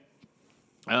Tanay.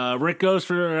 Rick goes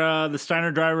for the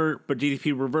Steiner driver, but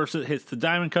DDP reverses it, hits the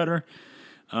Diamond Cutter.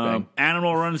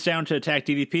 Animal runs down to attack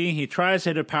DDP. He tries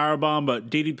to hit a powerbomb, but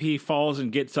DDP falls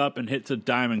and gets up and hits a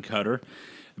Diamond Cutter.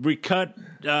 We cut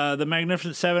the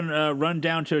Magnificent Seven run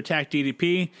down to attack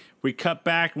DDP. We cut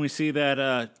back and we see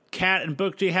that Cat and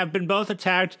Book G have been both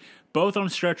attacked, both on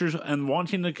stretchers and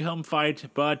wanting to come fight,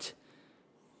 but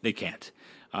they can't.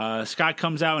 Scott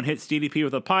comes out and hits DDP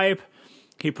with a pipe.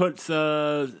 He puts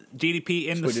DDP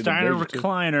in the we did Steiner Invasion, too.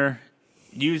 recliner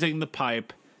using the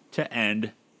pipe to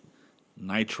end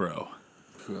Nitro.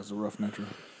 Ooh, that's a rough Nitro.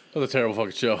 That was a terrible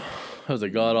fucking show. That was a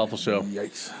god awful show.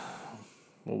 Yikes.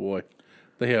 Oh boy,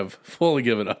 they have fully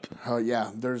given up. Oh,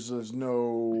 yeah. There's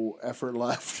no effort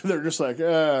left. They're just like,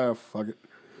 fuck it.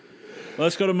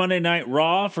 Let's go to Monday Night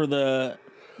Raw for the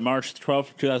March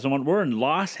 12th, 2001. We're in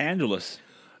Los Angeles.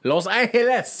 Los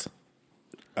Angeles.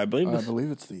 I believe I this,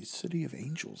 believe it's the City of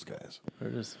Angels, guys. There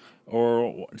it is.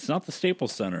 or it's not the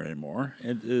Staples Center anymore.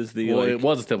 It is the Well, it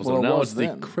was a Staples well, Center. it Now was it's the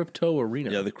then. Crypto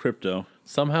Arena. yeah, the crypto.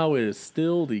 Somehow it is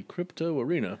still the Crypto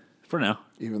Arena. For now.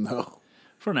 Even though.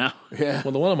 For now. Yeah.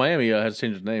 Well, the one in Miami has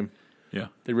changed its name. Yeah.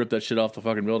 They ripped that shit off the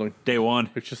fucking building. Day one.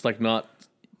 It's just like not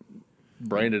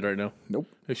branded right now. Nope.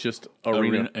 It's just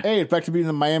Arena. Hey, it's back to being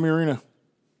the Miami Arena.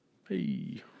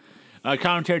 Hey.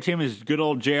 Commentary team is good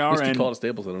old JR I used to and call it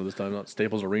Staples Center this time, not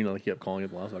Staples Arena. They kept calling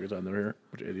it the last fucking time they were here.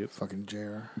 Bunch of idiots. Fucking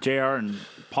JR. JR and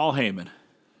Paul Heyman.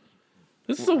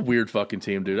 This is a weird fucking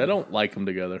team, dude. I don't like them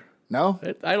together. No?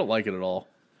 I don't like it at all.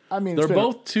 I mean, They're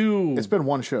both too. It's been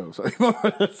one show. So.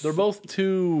 They're both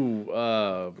too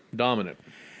dominant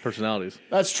personalities.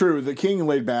 That's true. The King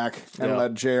laid back and Yeah.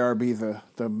 let JR be the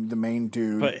main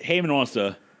dude. But Heyman wants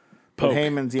to poke,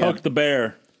 Heyman's, yeah. poke the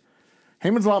bear.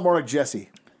 Heyman's a lot more like Jesse.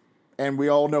 And we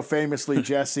all know famously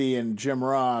Jesse and Jim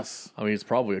Ross I mean, it's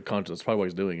probably a conscience. That's probably why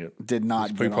he's doing it. did not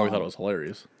He get probably on. thought it was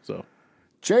hilarious. So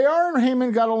JR and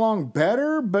Heyman got along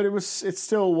better, but it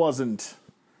still wasn't.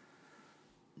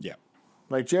 Yeah.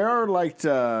 Like, JR liked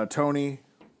Tony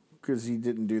because he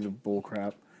didn't do the bull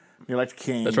crap. He liked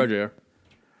King. that's right, JR.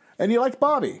 And he liked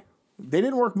Bobby. They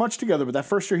didn't work much together, but that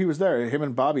first year he was there, him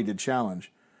and Bobby did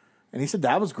Challenge. And he said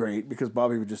that was great because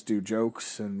Bobby would just do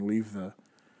jokes and leave the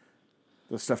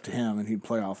stuff to him, and he'd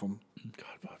play off them. God,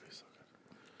 Bobby's so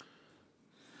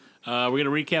good. We're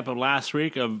going to recap of last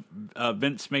week of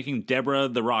Vince making Deborah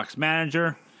The Rock's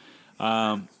manager.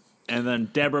 And then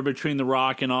Deborah between The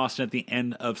Rock and Austin at the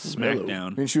end of SmackDown.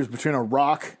 I mean, she was between a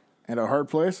rock and a hard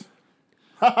place.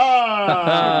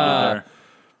 There.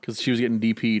 Because she was getting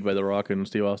DP'd by The Rock and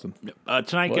Steve Austin.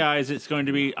 Tonight, guys, it's going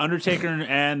to be Undertaker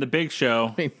and The Big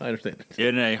Show I mean, I understand.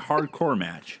 in a hardcore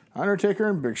match. Undertaker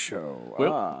and Big Show.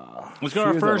 Let's go to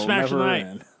our feud first that'll match of the never night.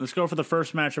 end. Let's go for the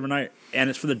first match of the night, and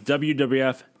it's for the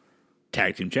WWF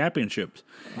Tag Team Championships.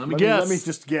 Let me Let me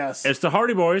just guess. It's the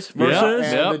Hardy Boys and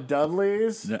versus. Yeah. the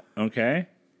Dudleys. No, okay.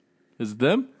 Is it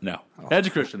them? No. Edge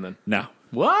of Christian then. No.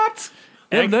 What?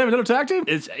 They have another tag team?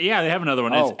 It's they have another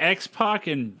one. Oh. It's X-Pac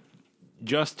and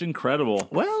Just Incredible.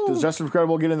 Well, Does Justin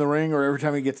Incredible get in the ring, or every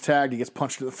time he gets tagged, he gets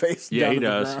punched in the face? Yeah, down he to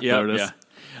the does. ground? Yeah, There it is. yeah.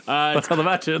 that's how the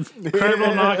match ends.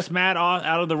 Incredible knocks Matt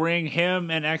out of the ring. Him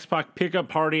and X-Pac pick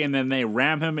up Hardy, and then they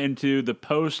ram him into the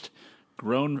post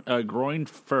groin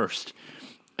first.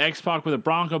 X-Pac with a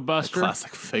Bronco Buster.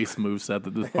 Classic face moveset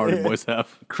that the Hardy Boys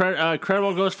have.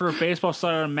 Credible goes for a baseball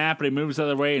slider on Matt, but he moves the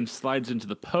other way and slides into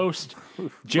the post.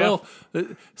 Jeff, Well,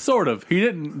 sort of. He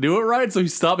didn't do it right, so he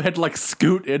stopped. Had to like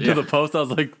scoot into the post. I was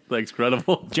like, thanks,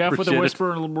 Credible. Jeff with a Appreciate it.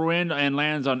 whisper in the wind and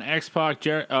lands on X-Pac.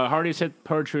 Hardy's hit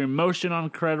Poetry in Motion on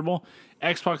Credible.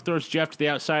 X-Pac throws Jeff to the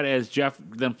outside as Jeff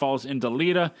then falls into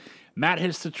Lita. Matt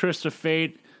hits the Twist of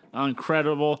Fate on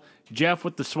Credible. Jeff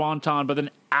with the Swanton, but then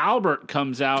Albert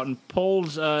comes out and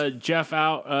pulls Jeff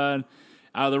out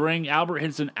of the ring. Albert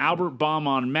hits an Albert bomb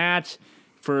on Matt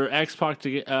for X-Pac to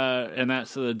get, and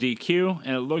that's the DQ.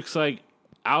 And it looks like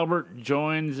Albert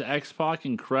joins X-Pac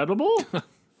Incredible.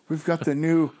 We've got a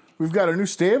new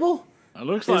stable. It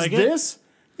looks Is like this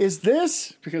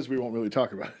because we won't really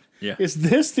talk about it. Yeah. Is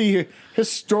this the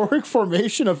historic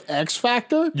formation of X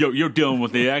Factor? You're dealing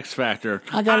with the X Factor.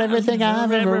 I got everything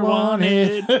I've ever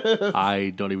wanted. I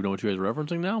don't even know what you guys are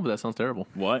referencing now, but that sounds terrible.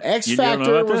 What? X You don't know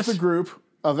Factor about was this? the group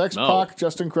of X-Pac,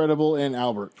 Just Incredible, and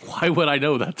Albert. Why would I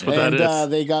know that's what that is?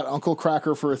 They got Uncle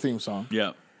Cracker for a theme song.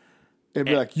 Yeah. It'd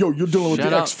be like, yo, you're dealing with Shout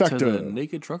the out X to Factor. the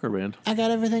Naked Trucker Band. I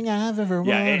got everything I've ever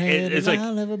Yeah, wanted, it's and like-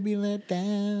 I'll never be let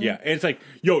down. Yeah. It's like,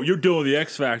 yo, you're doing the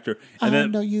X Factor. I And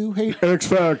then know you hate X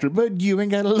Factor, but you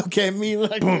ain't got to look at me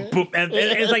like that. boom, and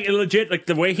it's like legit, like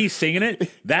the way he's singing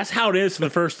it, that's how it is for the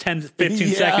first 10, 15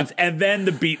 Yeah. seconds, and then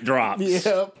the beat drops.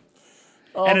 Yep.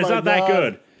 Oh And it's my not that God.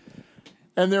 good.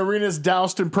 And the arena's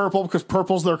doused in purple because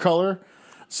purple's their color.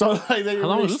 So like they How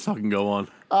long does this fucking go on?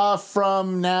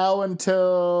 from now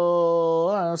until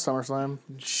SummerSlam,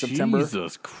 September.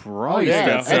 Jesus Christ. Oh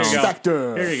yeah, There you X go.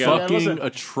 Factor. Here you go. Yeah, Fucking listen.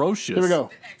 atrocious. Here we go.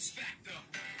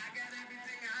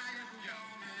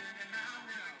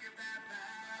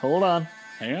 Hold on.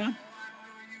 Hang on.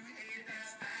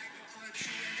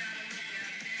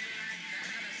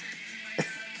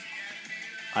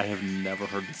 I have never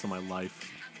heard this in my life.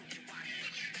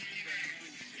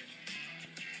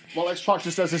 Well, X-Pac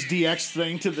just does this DX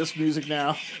thing to this music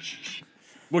now.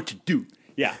 What you do?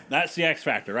 Yeah, that's the X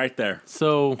Factor right there.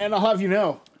 So, And I'll have you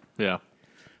know yeah.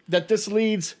 that this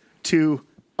leads to,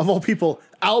 of all people,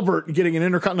 Albert getting an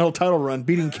Intercontinental title run,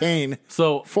 beating Kane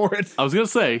So, for it. I was going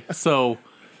to say,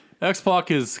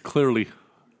 X-Pac is clearly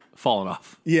fallen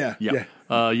off. Yeah.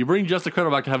 Yeah. You bring Justin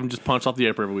Credible back to have him just punch off the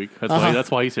apron every week.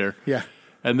 That's why he's here. Yeah.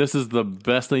 And this is the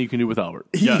best thing you can do with Albert.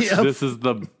 Yes. Yep. This is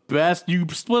the best. You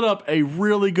split up a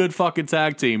really good fucking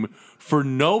tag team for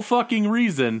no fucking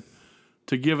reason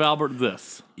to give Albert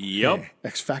this. Yep. Hey,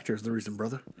 X Factor is the reason,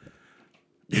 brother.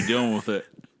 You're dealing with it.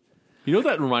 You know what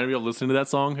that reminded me of listening to that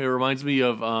song? It reminds me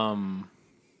of I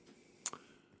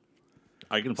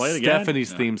can play it again.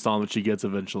 Stephanie's theme song that she gets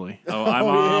eventually. Oh, I'm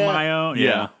on yeah. my own.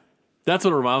 Yeah. That's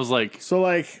what it reminded. I was like, So,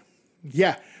 like,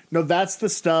 yeah. No, that's the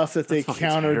stuff that they fucking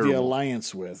countered the terrible.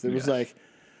 Alliance with. It was like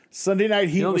Sunday Night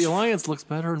Heat you know, was the alliance looks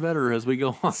better and better as we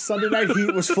go on. Sunday Night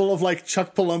Heat was full of like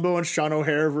Chuck Palumbo and Sean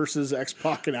O'Hare versus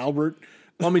X-Pac and Albert.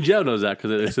 Well, I mean, Joe knows that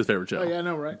because it's his favorite show. Oh yeah, I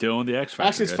know, right? Doing the X Factor.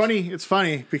 Actually, it's guys. funny. It's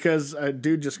funny because a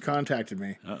dude just contacted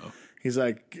me. Uh-oh. He's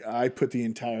like, I put the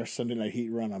entire Sunday Night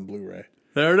Heat run on Blu-ray.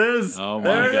 There it is. Oh my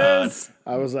There it God. is.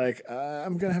 I was like,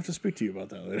 I'm gonna have to speak to you about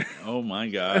that later. Oh my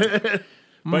God.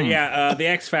 But yeah, the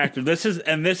X Factor. This is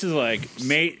like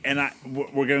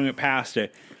we're going to get past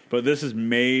it. But this is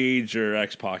major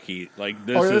X-Pac heat. Like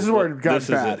this. Oh, yeah, this is is where it got this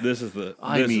bad. Is it. This is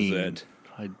I this mean, is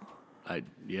it.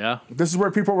 Yeah. This is where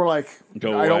people were like,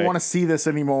 Go I don't away. want to see this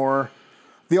anymore.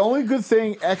 The only good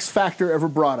thing X Factor ever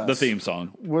brought us, The theme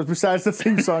song. was besides the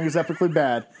theme song is epically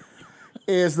bad,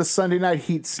 is the Sunday Night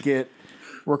Heat skit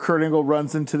where Kurt Angle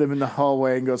runs into them in the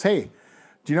hallway and goes, "Hey,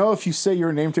 do you know if you say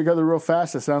your name together real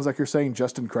fast, it sounds like you're saying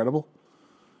Just Incredible?"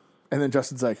 And then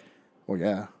Justin's like, "Well,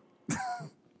 yeah."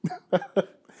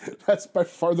 That's by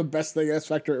far the best thing X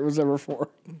Factor was ever for.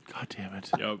 God damn it.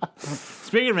 Yep.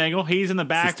 Speaking of Angle, he's in the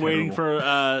back is waiting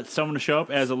terrible. for someone to show up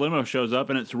as a limo shows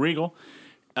up, and it's Regal.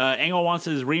 Angle wants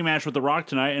his rematch with The Rock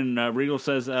tonight, and Regal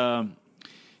says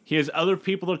he has other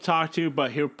people to talk to,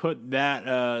 but he'll put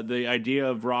that the idea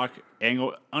of Rock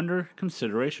Angle under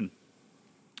consideration.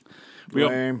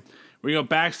 Lame. We go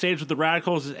backstage with the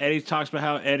Radicals as Eddie talks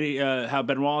about how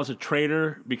Benoit is a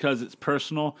traitor because it's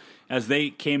personal as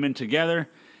they came in together.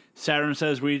 Saturn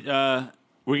says we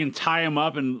can tie him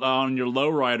up and on your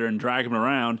lowrider and drag him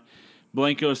around.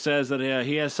 Blanco says that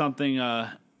he has something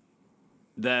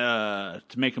that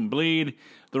to make him bleed.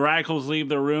 The Radicals leave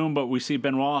their room, but we see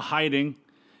Benoit hiding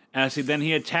as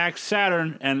he attacks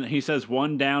Saturn and he says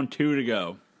 1 down, 2 to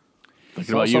go.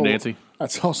 Thinking about you, Nancy.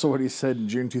 That's also what he said in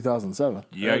June 2007.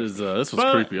 Yeah. That is, this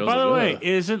was creepy. I was By the like,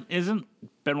 way, ugh. isn't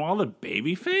Benoit the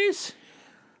baby face?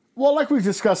 Well, like we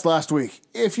discussed last week,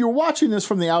 if you're watching this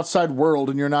from the outside world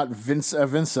and you're not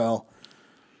Vincel,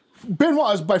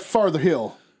 Benoit is by far the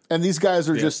heel, and these guys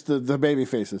are just the baby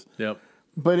faces. Yep.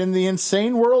 But in the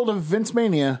insane world of Vince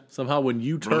Mania, Somehow when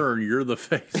you turn, you're the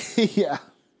face. yeah,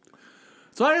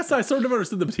 So I guess I sort of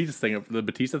understood the Batista thing. The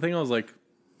Batista thing, I was like,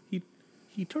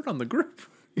 he turned on the group.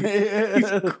 He's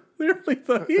clearly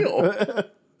the heel.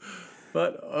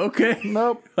 But okay,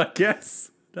 nope, I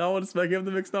guess. Now I want to make him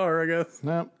the big star, I guess.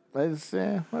 nope, it's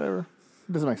whatever.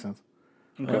 It doesn't make sense.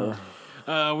 We get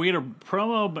a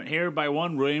promo but here by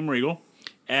one William Regal.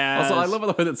 Also, I love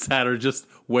the way that Saturn's just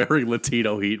wearing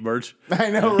Latino Heat merch. I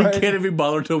know, He right? can't even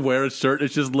bother to wear a shirt.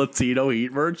 It's just Latino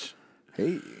Heat merch.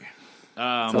 Hey,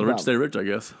 So the rich stay rich, I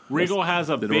guess. Regal has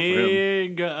a Didn't work for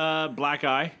him. big black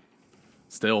eye.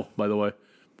 Still, by the way.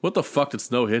 What the fuck did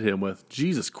Snow hit him with?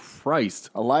 Jesus Christ.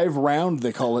 a live round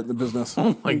they call it in the business.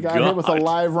 Oh my he got hit with a God.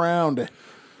 live round.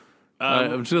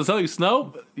 I'm just going to tell you,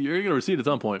 Snow, you're going to receive it at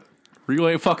some point. Regal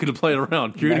ain't fucking playing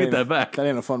around. You're gonna get that back. That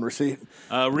ain't a fun receipt.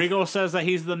 Regal says that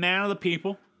he's the man of the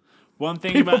people. One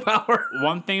thing People about power.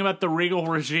 one thing about the Regal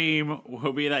regime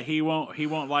will be that he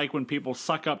won't like when people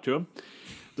suck up to him.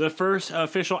 The first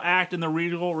official act in the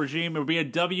Regal regime will be a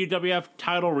WWF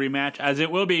title rematch, as it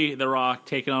will be The Rock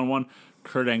taking on one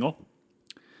Kurt Angle.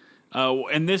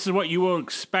 And this is what you will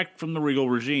expect from the Regal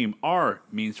regime. R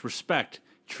means respect.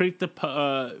 Treat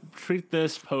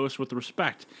this post with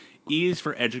respect. E is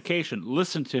for education.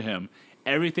 Listen to him.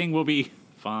 Everything will be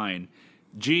fine.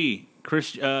 G,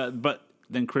 but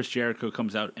then Chris Jericho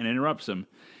comes out and interrupts him.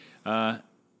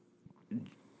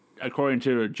 According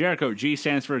to Jericho, G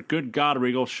stands for Good God,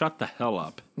 Regal, shut the hell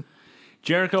up.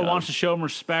 Jericho wants to show him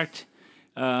respect.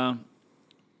 So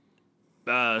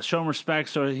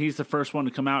he's the first one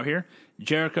to come out here.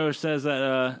 Jericho says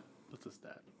that What's this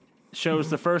stat? shows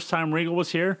the first time Regal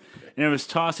was here, and it was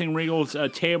tossing Regal's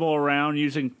table around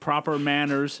using proper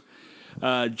manners.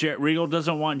 Regal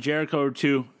doesn't want Jericho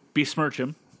to besmirch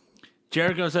him.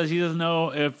 Jericho says he doesn't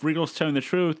know if Regal's telling the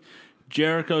truth.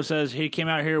 Jericho says he came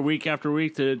out here week after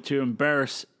week to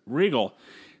embarrass Regal.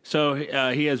 So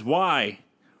he has why.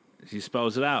 He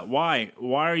spells it out. Why?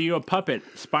 Why are you a puppet?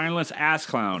 Spineless ass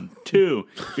clown. 2,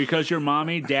 because your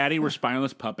mommy, daddy were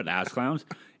spineless puppet ass clowns.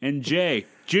 And J,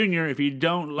 Junior, if you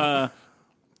don't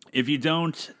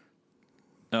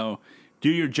do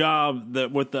your job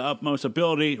with the utmost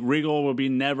ability, Regal will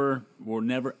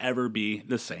never ever be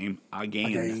the same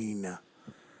again.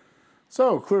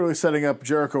 So, clearly setting up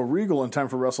Jericho Regal in time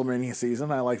for WrestleMania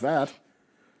season. I like that.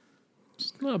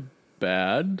 It's not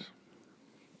bad.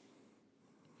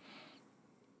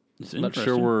 It's I'm not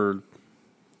sure interesting.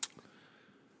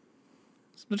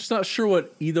 I'm just not sure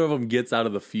what either of them gets out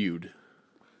of the feud.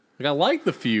 Like, I like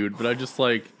the feud, but I just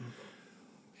like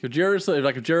if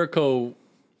Jericho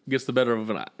gets the better of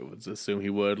him, I would assume he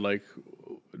would. Like,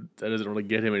 that doesn't really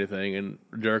get him anything, and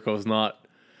Jericho's not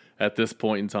at this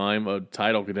point in time a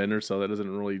title contender, so that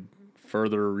doesn't really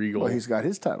further Regal. Well, he's got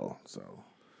his title, so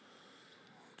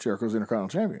Jericho's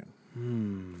Intercontinental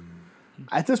Champion.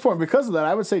 At this point, because of that,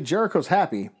 I would say Jericho's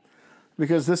happy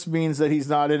because this means that he's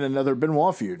not in another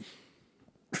Benoit feud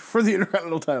for the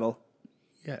Intercontinental title.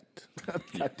 Yet.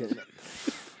 God damn it.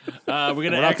 We're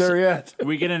Not there yet.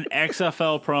 We get an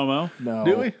XFL promo. No.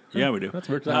 Do we? Yeah, we do. That's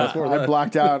weird. I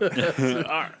blocked out.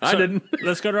 I didn't.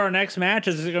 Let's go to our next match.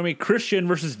 This is going to be Christian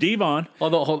versus Devon.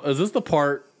 Although, is this the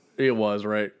part? It was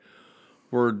right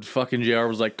where fucking JR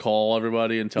was like, call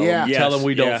everybody and tell Yeah. them, tell Yes, them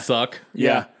we don't yeah. suck.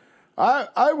 Yeah.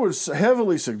 I would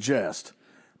heavily suggest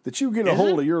that you get a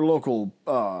hold of your local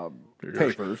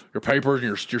papers, Your papers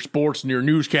and your sports and your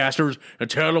newscasters and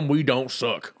tell them we don't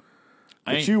suck.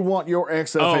 that you want your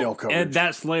XFL coverage. and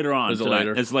that's later on Is it tonight.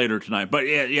 later? It's later tonight. But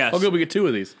yeah, yes. Oh, good. We get 2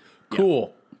 of these.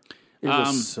 Cool. it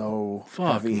was so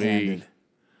fuck me. heavy-handed.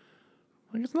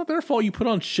 Like, it's not their fault you put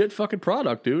on shit fucking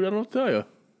product, dude. I don't know what to tell you.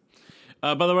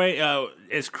 By the way,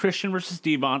 it's Christian versus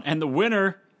Devon, and the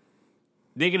winner,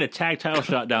 they get a tag title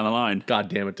shot down the line. God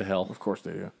damn it to hell. Of course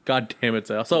they do. God damn it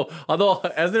to hell. So, although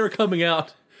as they were coming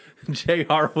out,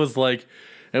 JR was like,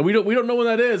 and we don't know when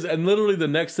that is. And literally the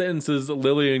next sentence is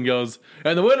Lillian goes,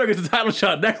 and the winner gets a title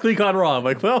shot next week on Raw. I'm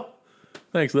like, well,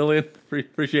 thanks, Lillian.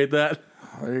 Appreciate that.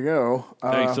 There you go.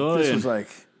 Thanks, This Lillian. was like,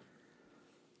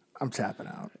 I'm tapping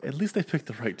out. At least they picked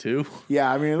the right 2.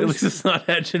 Yeah, I mean, At least it's not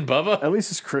Edge and Bubba. At least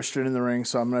it's Christian in the ring,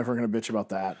 so I'm never going to bitch about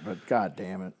that. But god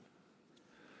damn it.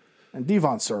 And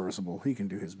Devon's serviceable. He can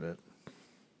do his bit.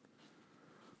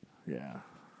 Yeah.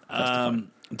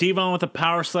 Devon with a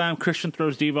power slam. Christian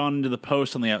throws Devon into the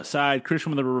post on the outside.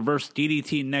 Christian with a reverse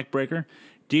DDT neck breaker.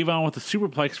 Devon with a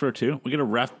superplex for a 2. We get a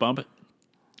ref bump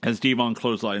as Devon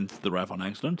clotheslines the ref on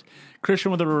accident.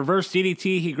 Christian with a reverse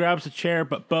DDT. He grabs the chair,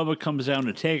 but Bubba comes down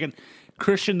to take it.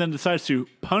 Christian then decides to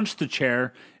punch the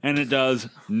chair, and it does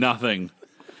nothing.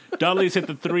 Dudley's hit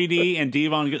the 3D, and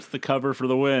Devon gets the cover for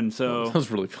the win. So That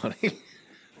was really funny.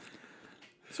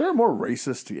 Is there a more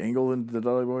racist angle than the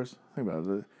Dudley Boys? Think about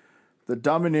it. The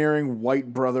domineering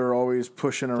white brother always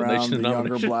pushing around Nation the of younger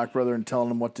Domination. black brother and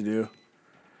telling him what to do.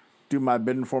 Do my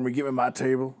bidding for me. Give me my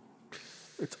table.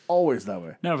 It's always that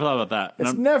way. never thought about that.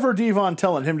 It's And never Devon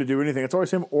telling him to do anything. It's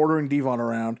always him ordering Devon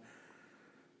around.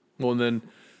 Well, and then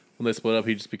when they split up,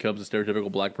 he just becomes a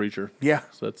stereotypical black preacher. Yeah.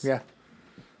 So that's Yeah.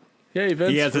 Yay,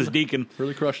 Vince. he has his deacon.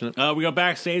 really crushing it. We go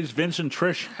backstage. Vince and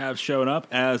Trish have shown up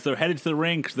as they're headed to the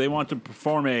ring because they want to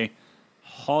perform a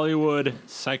Hollywood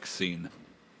sex scene.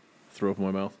 Throw up in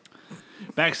my mouth.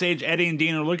 Backstage, Eddie and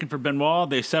Dean are looking for Benoit.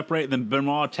 They separate, then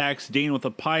Benoit attacks Dean with a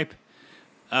pipe.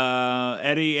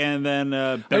 Eddie and then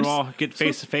Benoit get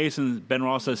face to face, and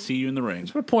Benoit says, "See you in the ring." I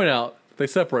want to point out, They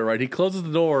separate, right? He closes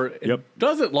the door and Yep.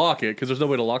 doesn't lock it because there's no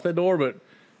way to lock that door, but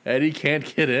Eddie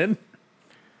can't get in.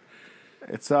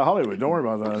 It's Hollywood. Don't worry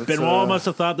about that. It's, Benoit must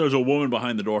have thought there was a woman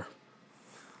behind the door.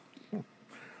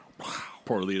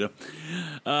 Poor Lita.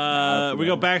 We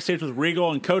go backstage with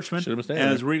Regal and Coachman Should've been standing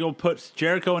as there. Regal puts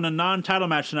Jericho in a non-title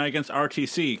match tonight against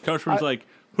RTC. Coachman's like,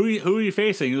 who are you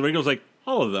facing? And Regal's like,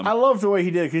 all of them. I love the way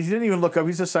he did it because he didn't even look up.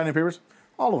 He's just signing papers.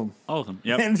 All of them. All of them.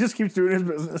 Yep. And just keeps doing his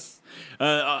business.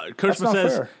 Coachman not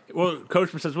says, fair.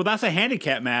 Coachman says, well, that's a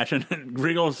handicap match. And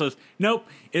Regal says, nope,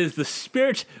 it is the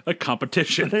spirit of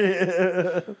competition.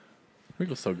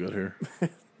 Regal's so good here.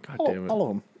 God damn it. All of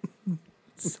them.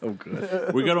 So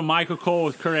good. We go to Michael Cole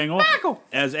with Kurt Angle.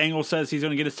 As Angle says he's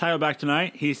going to get his title back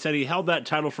tonight. He said he held that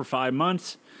title for 5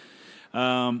 months.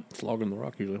 It's Logan the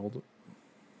Rock usually holds it.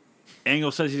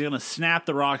 Angle says he's going to snap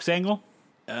the Rock's ankle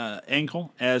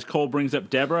as Cole brings up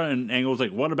Deborah, and Angle's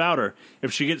like, what about her?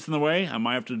 If she gets in the way, I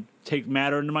might have to take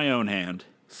matter into my own hand.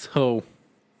 So,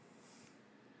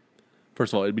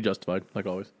 first of all, it'd be justified, like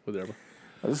always, with Deborah.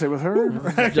 I was say with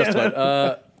her.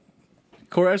 Justified.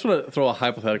 Corey, I just want to throw a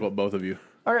hypothetical at both of you.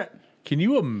 All right. Can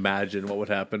you imagine what would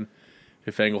happen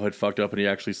if Angle had fucked up and he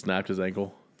actually snapped his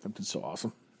ankle That'd be so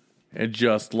awesome. and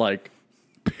just like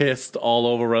pissed all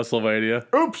over WrestleMania?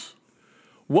 Oops.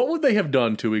 What would they have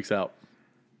done 2 weeks out?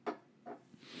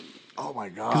 Oh my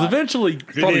Because god. eventually,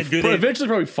 do they-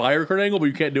 probably fire Kurt Angle, but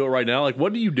you can't do it right now. Like,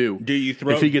 what do you do? Do you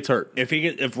throw if he gets hurt?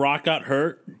 If Rock got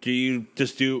hurt, do you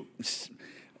just do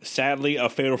sadly a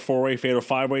fatal 4-way, fatal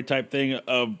 5-way type thing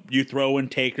of you throw in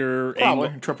Taker, Probably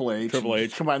Angle, Triple H. Triple H.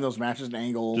 Just combine those matches and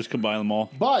Angle. just combine them all?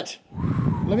 But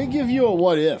let me give you a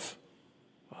what if.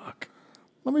 Fuck.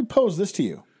 Let me pose this to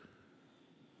you.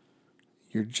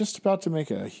 You're just about to make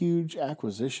a huge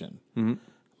acquisition. Mm-hmm.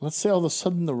 Let's say all of a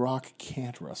sudden The Rock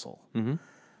can't wrestle.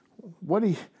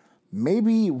 Mm-hmm.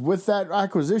 Maybe with that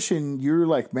acquisition, you're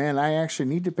like, man, I actually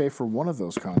need to pay for one of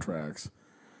those contracts.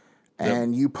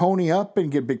 And you pony up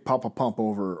and get Big Papa Pump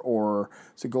over. Or,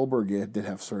 so Goldberg did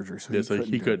have surgery, so Yeah, so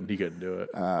he couldn't. couldn't do it.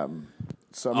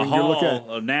 So, I A mean, you're looking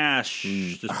Hall, at... a Nash,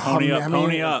 just pony I up, mean,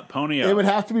 pony up, pony up. It would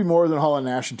have to be more than Hall and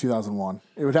Nash in 2001.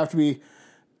 It would have to be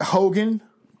Hogan,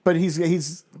 but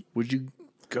he's Would you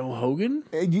go Hogan?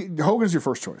 Hogan's your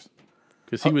first choice.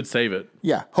 Because he would save it.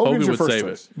 Yeah, Hogan's Hogan your would first save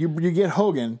choice. You get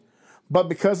Hogan, but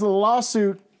because of the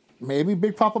lawsuit, maybe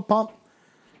Big Papa Pump,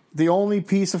 the only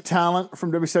piece of talent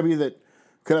from WCW that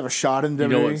could have a shot in WWE. You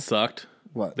know what sucked?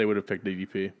 What? They would have picked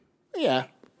DDP. Yeah,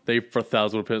 They, for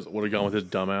 1,000, would have gone with his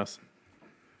dumbass.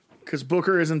 because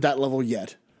Booker isn't that level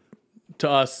yet. To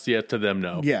us, yeah. To them,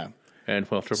 no. Yeah, And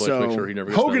well, Triple H make so sure he never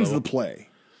gets Hogan's to that the level. play.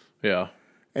 Yeah.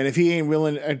 And if he ain't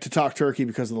willing to talk turkey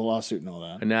because of the lawsuit and all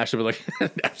that, And Nash would be like,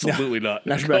 absolutely not.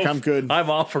 Nash would be like, I'm good. I'm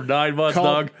off for 9 months, Call-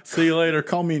 dog. See you later.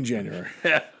 call me in January.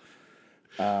 Yeah.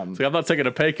 So I'm not taking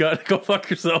a pay cut. Go fuck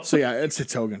yourself. So yeah,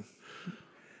 it's Hogan.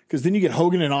 Because then you get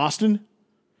Hogan in Austin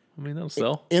I mean, that'll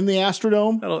sell. in the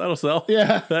Astrodome. That'll sell.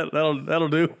 Yeah. That'll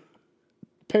do.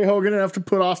 Pay Hogan enough to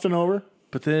put Austin over.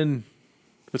 But then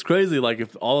it's crazy. Like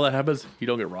if all of that happens, you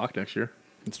don't get Rock next year.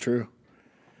 It's true.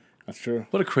 That's true.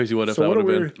 What a crazy what if So that what would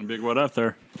a have weird- been. A big what up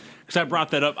there. Because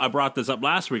I brought this up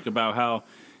last week about how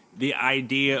the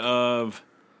idea of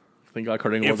Thank God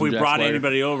Kurt Angle if wasn't we Jack brought Slater.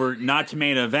 anybody over not to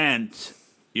main event,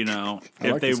 if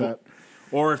like they this hat.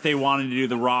 or if they wanted to do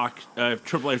the Rock,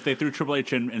 if they threw Triple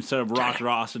H in instead of Rock or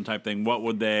Austin type thing, what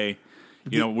would they?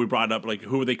 We brought up like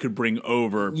who they could bring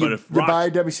over, but if You Rock, buy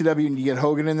WCW and you get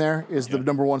Hogan in there is the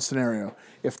number one scenario.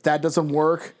 If that doesn't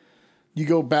work, you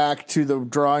go back to the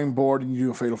drawing board and you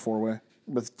do a fatal 4-way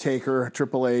with Taker,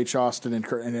 Triple H, Austin, and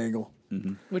Kurt and Angle.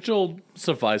 Which will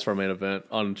suffice for a main event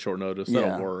on short notice. Yeah.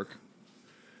 That'll work.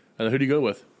 And then who do you go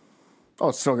with? Oh,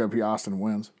 it's still going to be Austin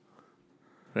wins.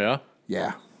 Yeah?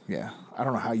 Yeah. I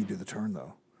don't know how you do the turn,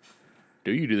 though.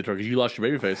 Do you do the turn? Because you lost your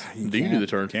babyface. Do you do the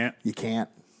turn? can't. You can't.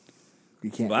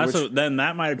 Well, then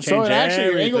that might have changed So actually,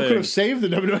 everything. Angle could have saved the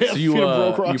WWE. So you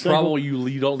broke Rock's ankle.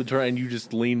 you don't do the turn and you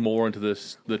just lean more into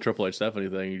the Triple H Stephanie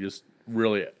thing. You just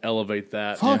really elevate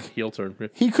that Fuck. heel turn.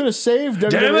 He could have saved WWE.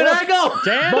 Damn it, Angle!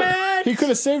 Damn But it! he could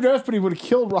have saved us, but he would have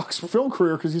killed Rock's film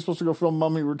career because he's supposed to go film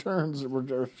Mummy Returns. They would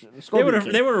have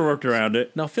worked around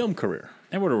it. Now, film career.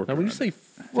 They would have worked Now, when you around say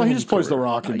Well, he film just plays The career,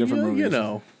 Rock in different movies. You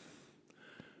know.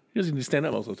 He doesn't even stand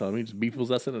up most of the time. He just beat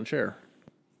people's ass in a chair.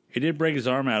 He did break his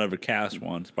arm out of a cast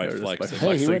once by Just by flexing.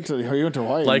 Hey, he Flexing. went to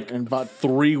Hawaii Like and bought.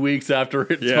 3 weeks after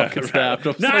it fucking snapped. I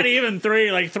was Not like, even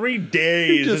 3, like 3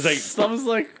 days. just, It's like I was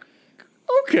like,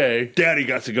 Okay. Daddy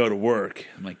got to go to work.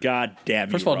 I'm like, God damn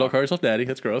you. First of all, don't Rock." call yourself daddy.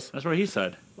 That's gross. That's what he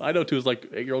said. I know too. His like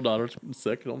 8-year-old daughter's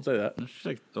sick. Don't say that. She's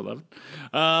like 11.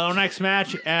 Our next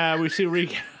match, we see You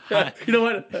know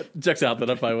what? Checks out. Then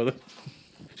I'm fine with it.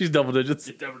 She's double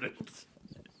digits.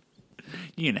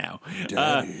 You know.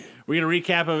 We're going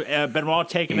to recap of Benoit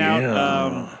taking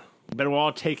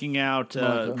out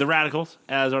the Radicals,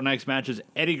 as our next match is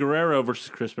Eddie Guerrero versus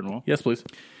Chris Benoit. Yes, please.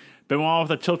 Benoit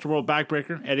with a tilt-a-whirl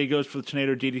backbreaker. Eddie goes for the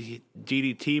tornado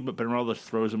DDT, but Benoit just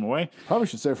throws him away. Probably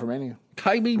should say for Mania.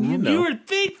 I mean, you know. You would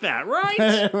think that, right?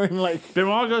 I mean, like,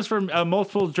 Benoit goes for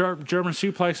multiple German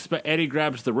suplexes, but Eddie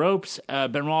grabs the ropes.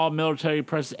 Benoit military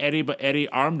presses Eddie, but Eddie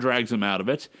arm drags him out of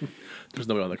it. There's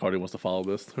nobody on the card who wants to follow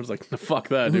this. There's like, fuck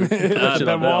that, dude. That shit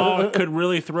I'm down. Benoit could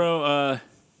really throw.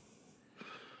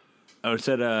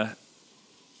 Benoit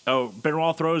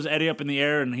throws Eddie up in the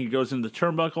air, and he goes into the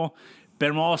turnbuckle.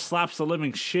 Benoit slaps the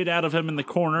living shit out of him in the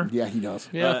corner. yeah, he does.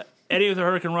 Yeah. Eddie with a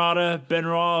Hurricane Rana.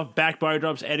 Benoit back body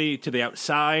drops Eddie to the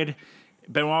outside.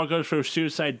 Benoit goes for a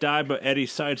suicide dive, but Eddie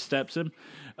sidesteps him.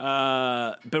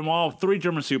 Benoit 3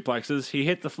 German suplexes. He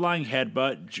hit the flying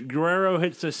headbutt. Guerrero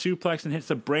hits the suplex and hits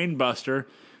the brain buster,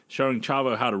 showing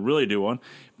Chavo how to really do one.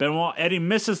 Eddie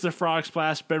misses the frog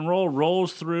splash. Benoit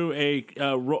rolls through a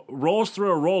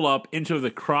roll up into the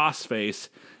crossface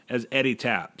as Eddie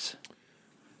taps.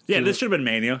 Yeah, this should have been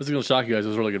Mania. This is going to shock you guys. It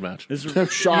was a really good match. This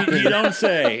is Shocking. You don't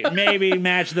say. Maybe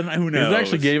match them. Who knows? They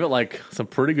actually gave it like some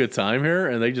pretty good time here,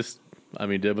 and they just,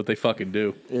 did what they fucking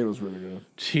do. It was really good.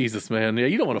 Jesus, man. Yeah,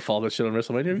 you don't want to follow that shit on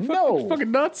WrestleMania. No. You're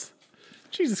fucking nuts.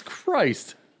 Jesus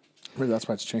Christ. Maybe that's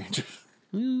why it's changed.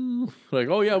 Like,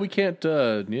 oh yeah, we can't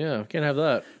have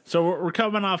that. So we're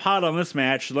coming off hot on this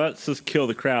match. Let's just kill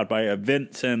the crowd by a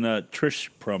Vince and Trish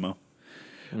promo.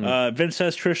 Vince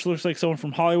says Trish looks like someone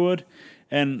from Hollywood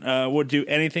and would do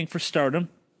anything for stardom.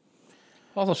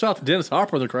 Also, shout out to Dennis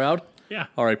Hopper in the crowd. Yeah.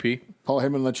 R.I.P. Paul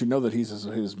Heyman let you know that he's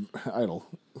his idol.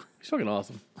 He's fucking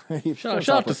awesome. Shout Shout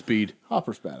out to Speed.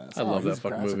 Hopper's badass. I love that he's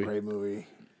fucking That's movie. a great movie.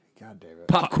 God damn it.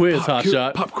 Pop quiz, hot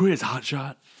shot. Pop quiz, hot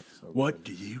shot. What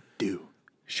do you do?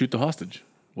 Shoot the hostage.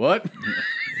 What?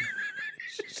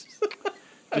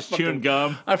 Just chewing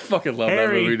gum. I fucking love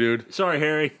Harry. that movie, dude. Sorry,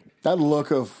 Harry. That look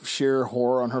of sheer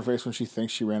horror on her face when she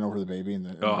thinks she ran over the baby in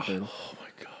the cradle. Oh my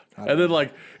god. And then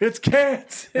like, it's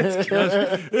cans. It's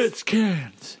cans. It's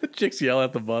cans. The chicks yell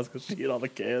at the bus because she ate all the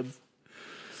cans.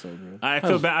 So good. I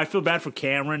feel bad. I feel bad for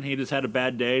Cameron. He just had a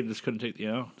bad day. Just couldn't take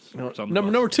it's on the bus.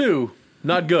 Number 2,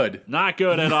 not good. Not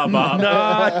good at all, Bob.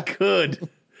 Not good.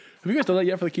 Have you guys done that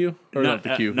yet for the queue? Or not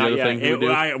the queue? Not the other yet. thing we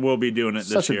do? I will be doing it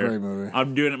Such this a year. great movie.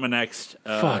 I'm doing it my next.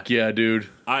 Fuck yeah, dude.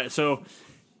 I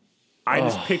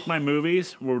just picked my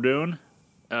movies. We're doing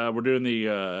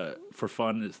the for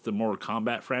fun. It's the Mortal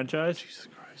Kombat franchise. Jesus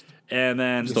Christ. And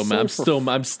then I'm still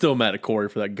mad at Corey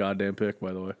for that goddamn pick,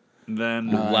 by the way.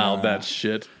 Loud that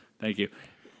shit. Thank you.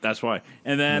 That's why.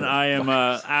 And then I am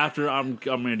after I'm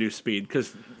going to do Speed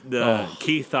because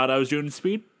Keith thought I was doing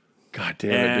Speed. God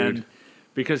damn it, dude.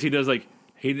 Because he does like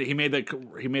he made the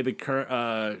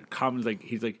comments like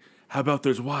he's like, how about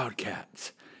those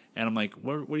Wildcats? And I'm like,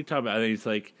 what are you talking about? And he's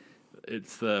like,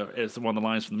 it's one of the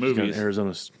lines from the He's got an movies.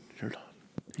 Arizona shirt on.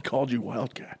 He called you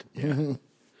Wildcat. Yeah.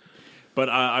 But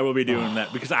I will be doing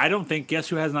that because I don't think. Guess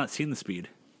who has not seen the Speed?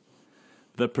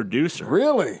 The producer.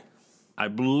 Really? I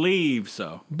believe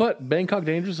so. But Bangkok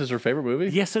Dangerous is her favorite movie?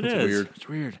 Yes, it That's is. Weird. It's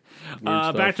weird.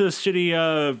 Stuff. Back to the shitty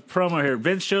promo here.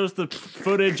 Vince shows the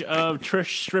footage of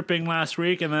Trish stripping last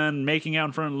week and then making out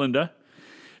in front of Linda.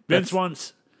 Vince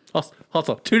wants.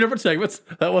 Also, 2 different segments.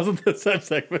 That wasn't the same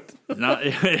segment. Not,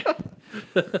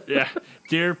 yeah.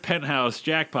 Dear Penthouse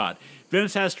Jackpot.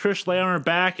 Vince has Trish lay on her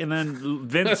back, and then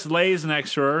Vince lays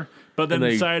next to her, but then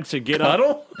decides to get cuddle?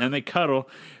 up. And they cuddle.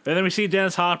 And then we see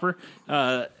Dennis Hopper.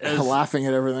 Laughing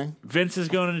at everything. Vince is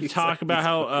going to talk about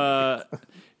how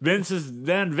Vince is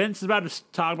about to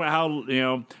talk about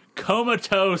how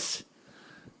comatose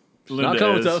Linda Not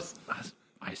comatose. is.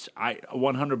 I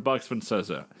 $100 Vince says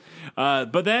that.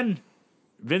 But then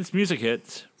Vince music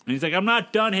hits, and he's like, "I'm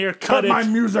not done here. Cut my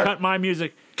music. Cut my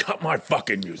music. Cut my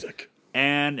fucking music."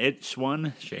 And it's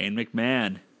one Shane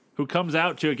McMahon who comes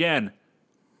out to again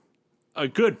a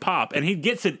good pop, and he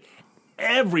gets it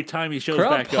every time he shows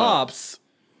Crowd back pops.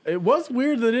 It was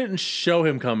weird they didn't show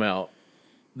him come out.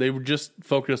 They were just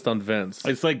focused on Vince.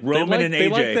 It's like Roman and AJ. They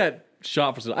like that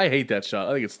shot for. I hate that shot.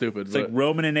 I think it's stupid. It's like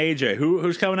Roman and AJ.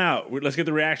 Who's coming out? Let's get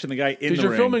the reaction of the guy in the ring. Because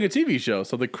you're filming a TV show,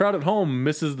 so the crowd at home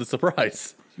misses the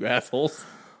surprise. You assholes.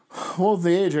 Well,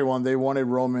 the AJ one, they wanted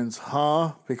Roman's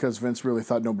because Vince really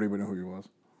thought nobody would know who he was.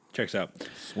 Checks out.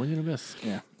 Swing and a miss.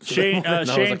 Yeah. Shane was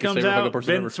Shane like the comes favorite out.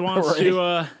 person Vince ever. wants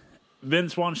to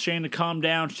Vince wants Shane to calm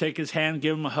down, shake his hand,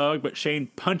 give him a hug, but Shane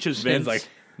punches Vince. Shane's like,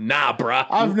 nah, bruh.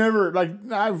 I've never,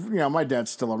 my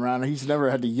dad's still around. He's never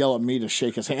had to yell at me to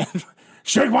shake his hand.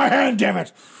 Shake my hand, damn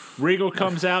it! Regal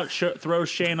comes out, throws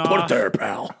Shane off. Put it there,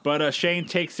 pal. But Shane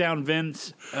takes down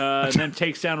Vince, and then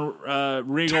takes down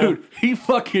Regal. Dude, he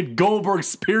fucking Goldberg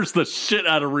spears the shit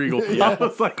out of Regal. I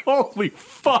was like, holy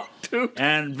fuck, dude.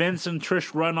 And Vince and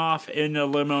Trish run off in a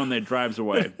limo, and they drives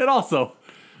away. And also,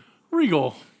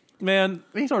 Regal, man,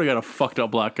 he's already got a fucked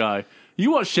up black guy.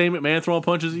 You want Shane McMahon throwing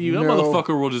punches at you? That No.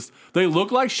 motherfucker will just, they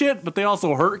look like shit, but they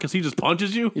also hurt because he just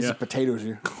punches you. He's a potatoes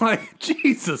here. Like,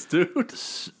 Jesus, dude.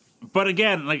 But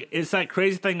again, like, it's that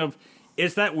crazy thing of,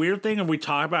 it's that weird thing of we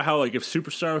talk about how, like, if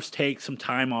superstars take some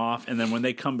time off and then when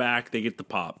they come back, they get the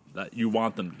pop that you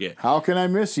want them to get How can I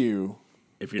miss you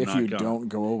if you're if not you going. don't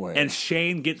go away? And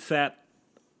Shane gets that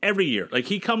every year. Like,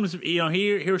 he comes,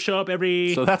 he'll show up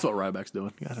every, So that's what Ryback's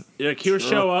doing. Got it. like, he'll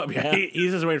show up.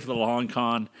 He's just waiting for the long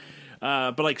con.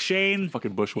 But, like, Shane,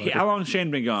 Fucking bushwhacker. how long has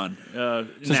Shane been gone?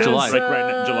 Since now? July. Like, right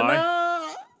now,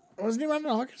 July? Wasn't he around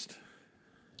in August?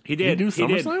 He did. Do He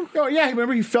did. SummerSlam? Oh, yeah,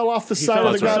 remember he fell off the side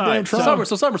fell of the off the goddamn side. Trump.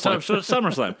 So SummerSlam. So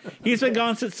SummerSlam. He's been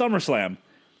gone since SummerSlam.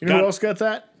 You know who else got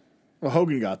that? Well,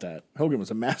 Hogan got that. Hogan was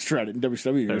a master at it in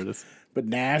WCW. There it is. But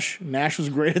Nash was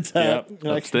great at that. Yep.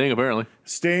 Like Sting, apparently.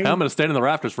 Sting. I'm going to stand in the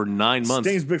rafters for 9 months.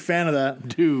 Sting's a big fan of that.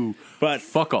 Dude, But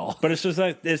fuck all. But it's just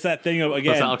like it's that thing of Unless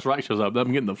again Alex Wright shows up,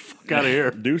 I'm getting the fuck out of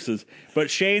here. deuces. But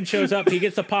Shane shows up, he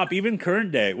gets the pop. Even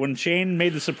current day, when Shane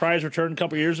made the surprise return a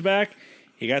couple years back,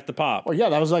 he got the pop. Well, yeah,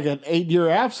 that was like an 8-year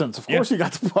absence. Of course he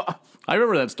got the pop. I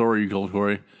remember that story you told,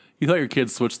 Corey. You thought your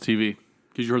kids switched the TV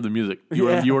because you heard the music. You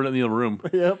Yeah. weren't in the other room.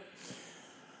 That Yep.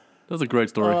 was a great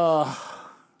story.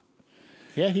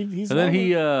 Yeah, he's and then he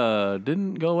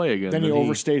didn't go away again. Then he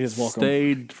overstayed his welcome.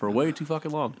 Stayed for way too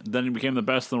fucking long. Then he became the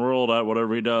best in the world at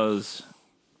whatever he does,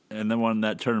 and then won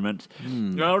that tournament.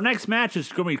 Our next match is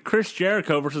going to be Chris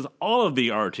Jericho versus all of the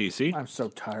RTC. I'm so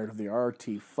tired of the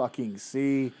RT fucking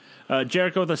C.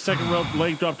 Jericho with a second rope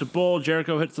leg drop to Bull.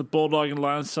 Jericho hits the Bulldog and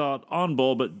Lionsaw on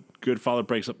Bull, but Goodfather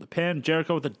breaks up the pin.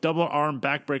 Jericho with a double arm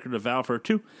backbreaker to Val for a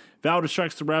 2. Val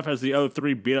distracts the ref as the other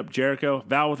three beat up Jericho.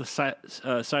 Val with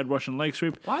a side Russian leg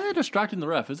sweep. Why are they distracting the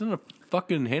ref? Isn't it a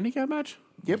fucking handicap match?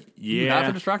 Yep. You have to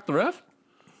Yeah. distract the ref?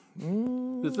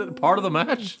 Is it part of the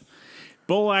match?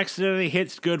 Bull accidentally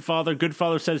hits Goodfather.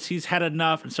 Goodfather says he's had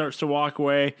enough and starts to walk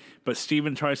away, but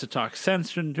Steven tries to talk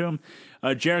sense into him.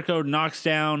 Jericho knocks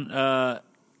down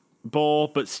Bull,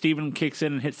 but Steven kicks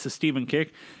in and hits the Steven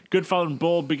kick. Goodfather and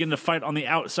Bull begin to fight on the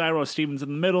outside while Steven's in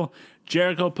the middle.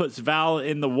 Jericho puts Val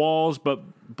in the walls, but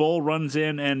Bull runs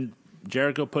in and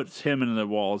Jericho puts him in the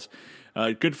walls.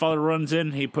 Goodfather runs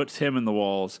in, he puts him in the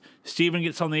walls. Steven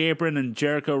gets on the apron and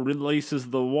Jericho releases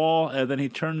the wall, and then he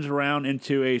turns around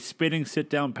into a spinning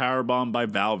sit-down powerbomb by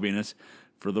Val Venus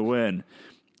for the win.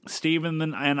 Steven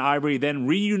and Ivory then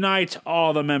reunite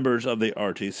all the members of the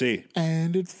RTC.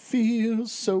 And it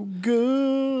feels so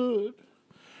good.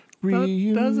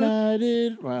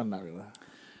 Reunited. Well, not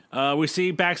really. We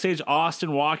see backstage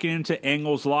Austin walking into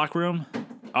Angle's locker room.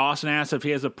 Austin asks if he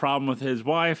has a problem with his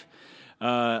wife.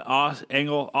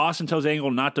 Austin tells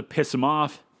Angle not to piss him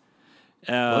off.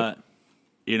 And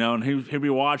he'll be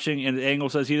watching, and Angle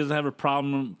says he doesn't have a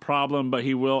problem, but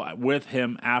he will with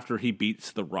him after he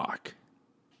beats The Rock.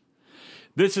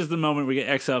 This is the moment we get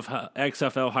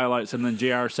XFL highlights, and then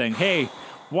JR saying, hey,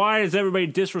 why is everybody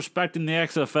disrespecting the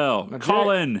XFL?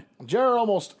 Call in. Jared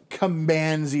almost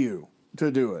commands you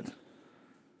to do it.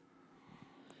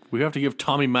 We have to give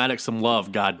Tommy Maddox some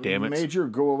love, god damn it. Major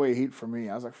go away heat for me.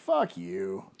 I was like, fuck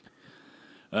you.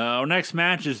 Our next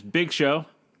match is Big Show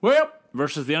Well,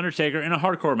 versus The Undertaker in a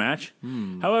hardcore match.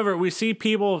 However, we see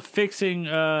people fixing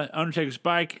Undertaker's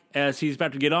bike as he's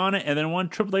about to get on it, and then one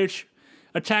Triple H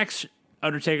attacks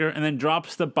Undertaker and then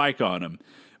drops the bike on him.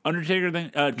 Undertaker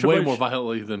then Triple way H, more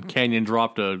violently than Canyon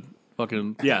dropped a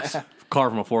fucking yes.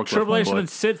 car from a forklift. Triple H boy. then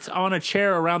sits on a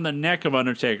chair around the neck of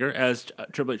Undertaker as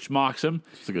Triple H mocks him.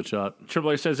 It's a good shot.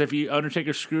 Triple H says if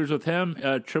Undertaker screws with him,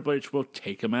 Triple H will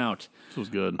take him out. This was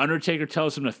good. Undertaker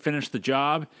tells him to finish the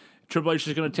job. Triple H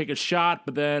is going to take a shot,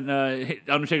 but then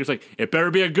Undertaker's like, it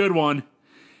better be a good one.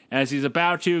 As he's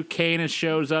about to, Kane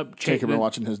shows up. Taker been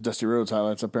watching his Dusty Rhodes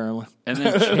highlights, apparently. And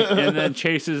then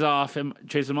chases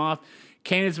him off.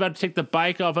 Kane is about to take the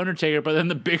bike off Undertaker, but then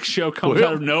the Big Show comes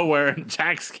out of nowhere and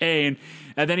attacks Kane.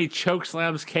 And then he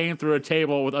chokeslams Kane through a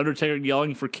table with Undertaker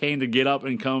yelling for Kane to get up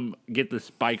and come get this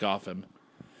bike off him.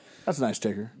 That's nice,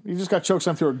 Taker. You just got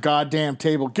chokeslammed through a goddamn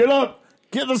table. Get up!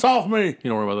 Get this off me! You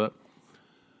don't worry about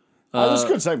This is a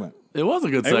good segment. that. It was a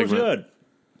good It segment. was good.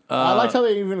 I liked how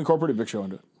they even incorporated Big Show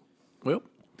into it. Well,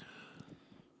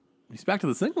 He's back to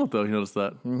the singlet, though. You noticed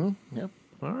that? Yep.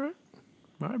 All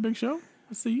right, Big Show.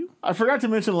 I see you. I forgot to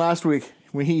mention last week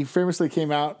when he famously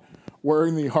came out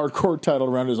wearing the hardcore title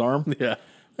around his arm. Yeah,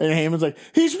 And Heyman's like,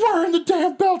 he's wearing the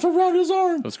damn belt around his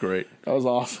arm. that's great. That was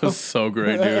awesome. That's so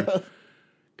great, dude. Because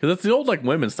that's the old like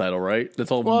women's title, right? That's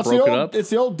all Well, broken up.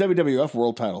 It's the old WWF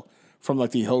world title from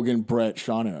like the Hogan, Brett,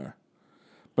 Shawn era,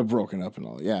 but broken up and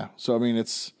all. Yeah. So I mean,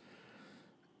 it's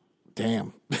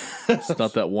damn. It's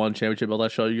not that one championship belt I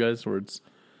showed you guys where it's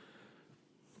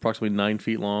approximately 9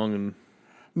 feet long and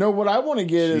No, what I want to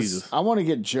get is Jesus. I want to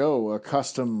get Joe a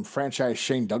custom franchise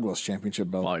Shane Douglas championship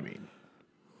belt. well, I mean,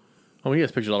 he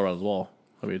has pictures all around his wall.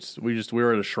 I mean,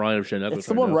 we're at a shrine of Shane Douglas. It's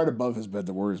the one right above his bed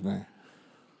that worries me.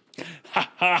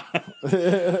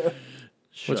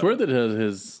 It's weird that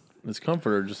his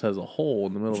comforter just has a hole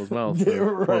in the middle of his mouth. Yeah,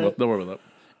 right. Don't worry about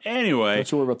that. Anyway,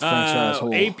 Don't you worry about the franchise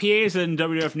hole. APA's in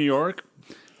WWF New York.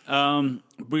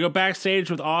 We go backstage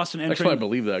with Austin Actually, I entering.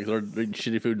 believe that because they're eating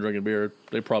shitty food and drinking beer.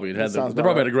 They probably had sounds they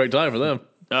about probably right. had a great time for them.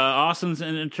 Austin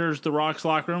enters The Rock's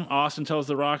locker room. Austin tells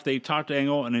The Rock they talked to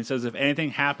Angle, and he says if anything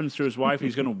happens to his wife,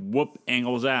 he's going to whoop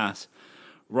Angle's ass.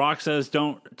 Rock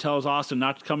tells Austin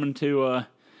not to come into,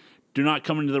 do not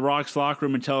come into The Rock's locker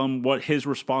room and tell him what his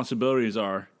responsibilities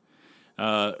are.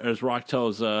 As Rock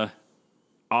tells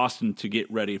Austin to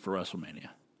get ready for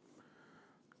WrestleMania.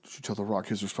 Did you tell The Rock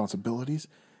his responsibilities?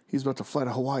 He's about to fly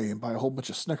to Hawaii and buy a whole bunch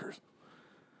of Snickers.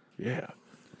 Yeah,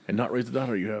 and not raise the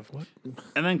daughter you have. What?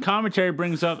 And then commentary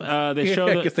brings up they show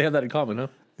I that guess they have that in common, huh?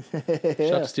 Shout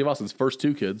out to Steve Austin's first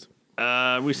 2 kids.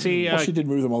 we see Well, she did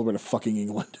move them all the way to fucking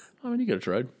England. I mean, you could have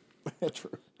tried. That's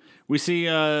true. We see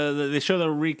they show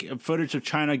the footage of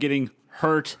China getting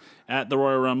hurt at the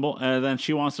Royal Rumble, and then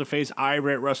she wants to face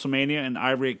Ivory at WrestleMania, and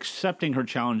Ivory accepting her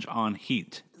challenge on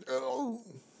Heat.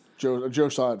 Joe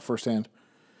saw it firsthand.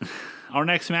 Our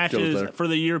next match Joe's is there. for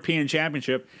the European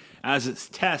Championship, as it's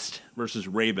Test versus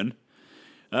Raven.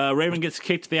 Raven gets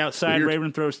kicked to the outside. Weird.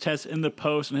 Raven throws Test in the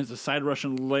post and hits a side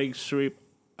Russian leg sweep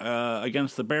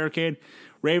against the barricade.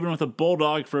 Raven with a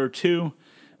bulldog for a 2.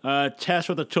 Test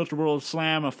with a tilt-a-whirl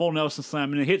slam, a full Nelson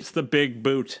slam, and it hits the big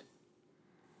boot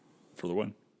for the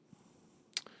win.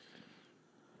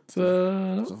 It's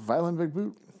It's a violent big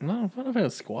boot. no, I'm not a fan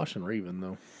of Squash and Raven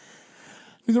though.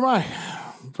 Neither am I.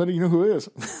 But you know who it is.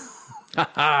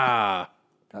 Ah,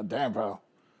 God damn, pal.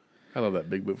 I love that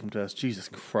big boot from Test. Jesus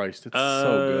Christ, it's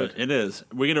so good. It is.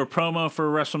 We get a promo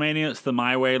for WrestleMania. It's the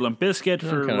My Way Limp Bizkit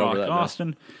for kinda over Rock that now.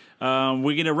 Austin.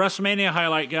 We get a WrestleMania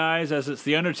highlight, guys, as it's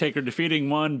The Undertaker defeating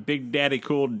one Big Daddy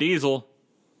Cool Diesel.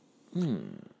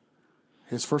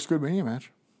 His first good Mania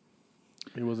match.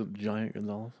 He wasn't Giant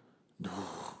Gonzalez.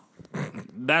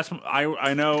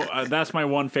 I know that's my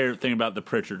one favorite thing about the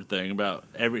Pritchard thing. About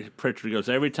Pritchard goes,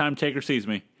 every time Taker sees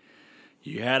me,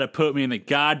 you had to put me in the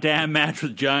goddamn match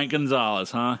with Giant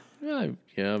Gonzalez, huh?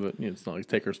 Yeah, but it's not like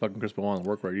Taker's fucking Chris Benoit on the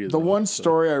work right either. The one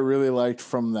story I really liked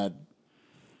from that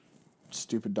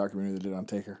stupid documentary they did on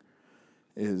Taker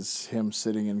is him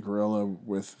sitting in Gorilla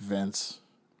with Vince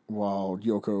while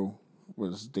Yoko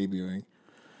was debuting.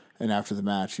 And after the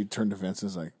match, he turned to Vince and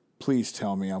was like, please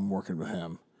tell me I'm working with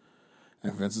him.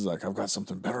 And Vince is like, I've got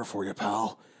something better for you,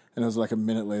 pal. And it was like a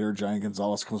minute later, Giant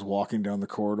Gonzalez comes walking down the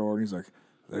corridor and he's like,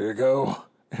 there you go.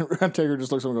 And Taker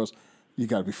just looks at him and goes, you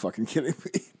got to be fucking kidding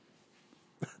me.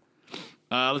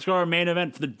 Let's go to our main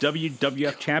event for the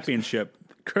WWF Championship.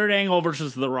 Kurt Angle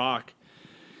versus The Rock.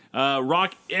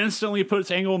 Rock instantly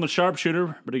puts Angle in the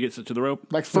sharpshooter, but he gets it to the rope.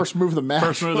 Like first move of the match.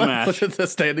 First move of the match. It's a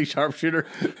standing sharpshooter,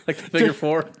 like the figure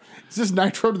 4. Is this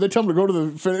Nitro? Did they tell him to go to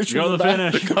the finish? Go to the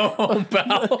finish. Go home,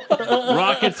 pal.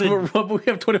 Rock hits a We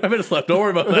have 25 minutes left. Don't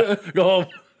worry about that. Go home.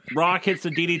 Rock hits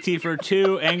the DDT for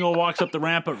 2. Angle walks up the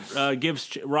ramp, but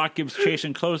Rock gives chase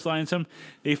and clotheslines him.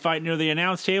 They fight near the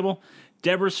announce table.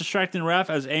 Deborah's distracting the ref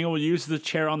as Angle uses the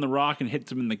chair on the Rock and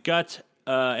hits him in the gut.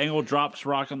 Angle drops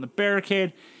Rock on the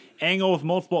barricade. Angle with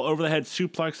multiple over-the-head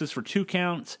suplexes for 2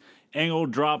 counts. Angle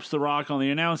drops the Rock on the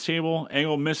announce table.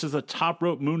 Angle misses a top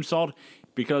rope moonsault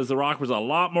because the Rock was a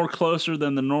lot more closer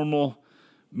than the normal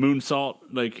moonsault.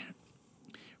 Like,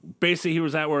 basically, he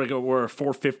was at where a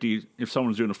 450, if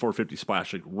someone's doing a 450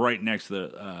 splash, like right next to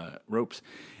the ropes.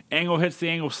 Angle hits the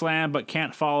Angle slam, but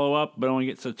can't follow up, but only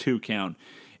gets a 2 count.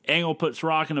 Angle puts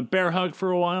Rock in a bear hug for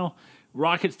a while.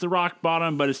 Rock hits the Rock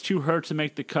bottom, but is too hurt to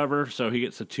make the cover, so he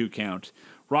gets a 2 count.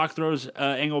 Rock throws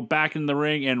Angle back in the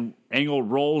ring, and Angle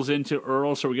rolls into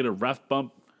Earl, so we get a ref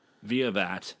bump via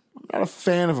that. I'm not a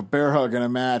fan of a bear hug in a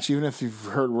match, even if you've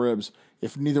hurt ribs,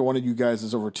 if neither one of you guys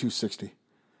is over 260.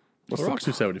 The Rock's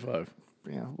 275.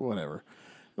 Yeah, whatever.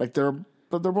 Like, they're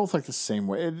but they're both like the same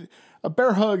way. A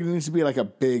bear hug needs to be like a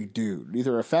big dude,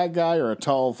 either a fat guy or a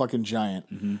tall fucking giant,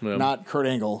 Yeah. not Kurt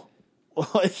Angle.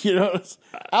 Like, you know,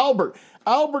 Albert.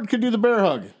 Albert could do the bear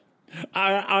hug.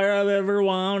 I have ever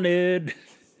wanted.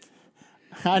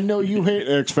 I know you hate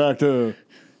X Factor.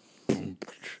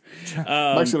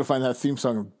 Mike's gonna find that theme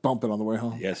song and bump it on the way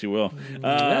home. Yes, you will.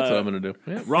 That's what I'm gonna do.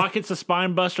 Yeah. Rock hits a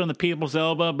spine buster on the People's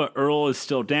Elbow, but Earl is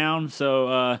still down.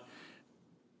 So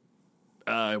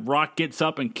Rock gets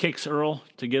up and kicks Earl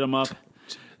to get him up.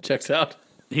 Checks out.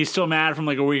 He's still mad from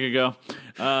like a week ago.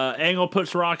 Angle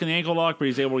puts Rock in the ankle lock, but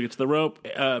he's able to get to the rope.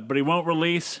 But he won't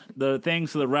release the thing,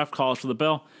 so the ref calls for the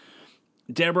bell.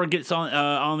 Deborah gets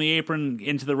on the apron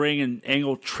into the ring, and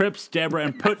Angle trips Deborah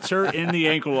and puts her in the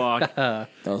ankle lock. That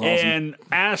was awesome. And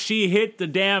as she hit the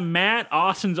damn mat,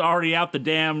 Austin's already out the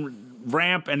damn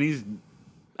ramp, and he's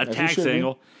attacks should be.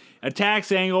 Angle.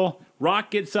 Attacks Angle.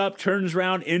 Rock gets up, turns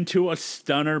around into a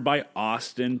stunner by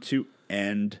Austin to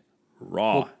end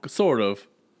Raw. Well, sort of.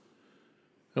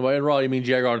 And by Raw, you mean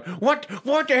Jagger going, what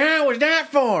the hell was that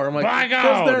for? I'm like, By because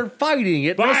God. they're fighting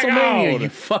at By WrestleMania, God. you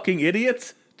fucking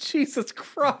idiots. Jesus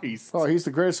Christ. Oh, he's the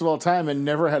greatest of all time and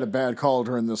never had a bad call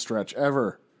during this stretch,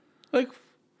 ever. Like,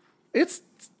 it's,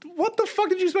 what the fuck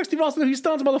did you expect Steve Austin to do? He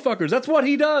stuns motherfuckers. That's what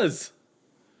he does.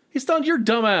 He stunned your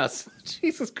dumbass.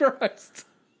 Jesus Christ.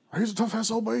 He's a tough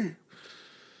SOB.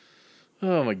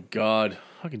 Oh my God.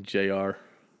 Fucking JR.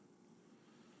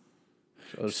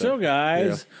 So,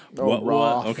 guys, Oh,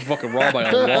 Raw. Okay. Fucking Raw by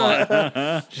a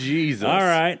lot. Jesus. All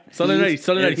right. Sunday night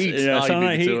It's- Heat. Yeah, Ah, you Sunday beat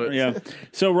Night me Heat. to it. Yeah.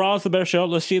 So Raw's the better show.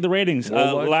 Let's see the ratings.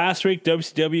 Worldwide? Last week,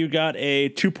 WCW got a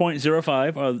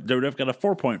 2.05. WWF got a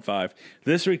 4.5.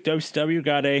 This week, WCW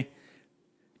got a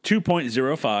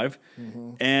 2.05.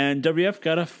 And WF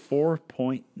got a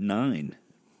 4.9.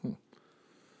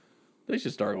 They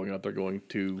should start going out there going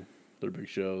to their big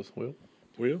shows. Will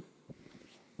you?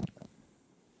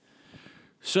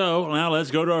 So now let's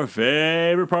go to our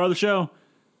favorite part of the show,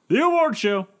 the award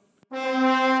show.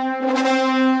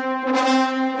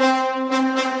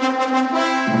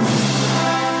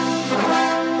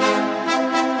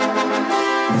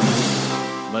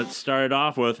 Let's start it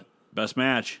off with best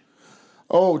match.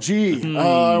 Oh, gee.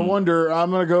 I wonder.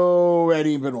 I'm going to go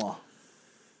Eddie Benoit.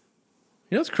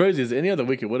 You know what's crazy is any other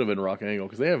week it would have been Rock Angle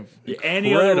because they have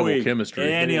Any other incredible week.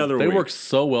 chemistry. Any other they week. work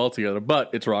so well together. But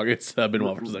it's Rock. It's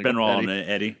Benoit versus Angle. Benoit Eddie. and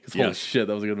Eddie. Holy Yes. shit,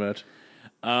 that was a good match.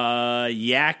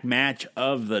 Yak match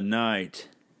of the night.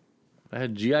 I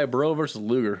had G.I. Bro versus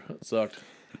Luger. That sucked.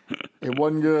 It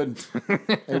wasn't good.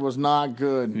 It was not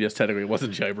good. Yes, technically it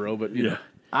wasn't G.I. Bro, but you know.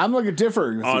 I'm going to differ.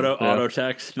 with you. Auto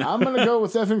text. I'm going to go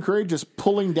with Evan Craig just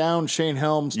pulling down Shane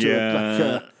Helms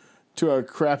to, to a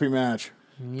crappy match.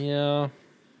 Yeah.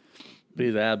 But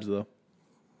he's abs though.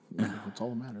 That's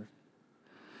all that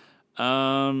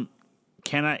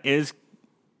matters. Is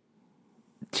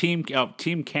Team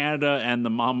Canada and the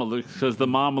Mamalukes, because the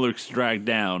Mamalukes dragged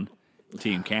down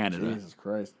Team Canada. Jesus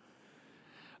Christ.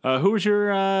 Who was your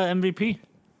MVP?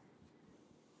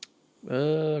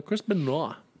 Chris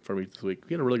Benoit for me this week.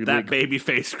 He had a really good That week. baby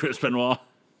face Chris Benoit.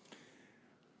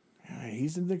 Yeah,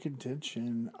 he's in the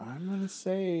contention. I'm going to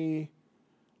say...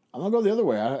 I'm going to go the other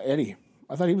way. Eddie.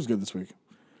 I thought he was good this week.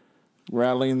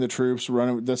 Rattling the troops,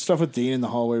 running. The stuff with Dean in the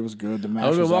hallway was good. The match I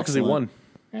was was going to because he excellent.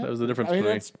 won. That was the difference I mean, for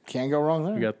me. that's, can't go wrong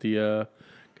there. You got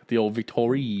the old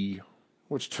Victory.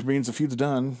 Which means the feud's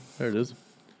done. There it is.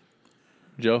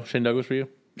 Joe, Shane Douglas for you?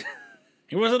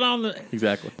 He wasn't on the.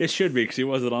 Exactly. It should be because he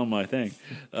wasn't on my thing.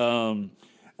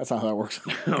 That's not how that works.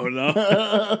 Oh no!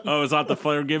 Oh, it's not the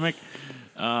Flair gimmick.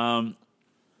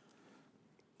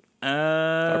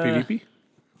 RPVP?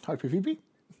 Hard PvP?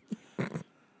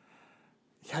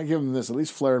 Gotta give him this. At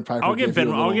least Flair and Piper. I'll give gave you a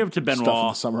Benoit- I'll little give it to stuff in Benoit.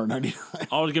 the summer of '99.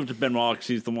 I'll give it to Benoit because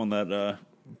he's the one that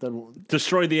that,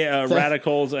 destroyed the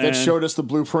Radicals and that showed us the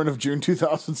blueprint of June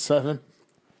 2007.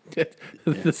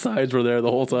 The sides were there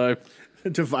the whole time.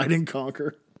 Divide and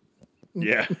conquer.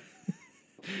 Yeah.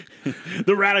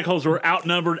 The Radicals were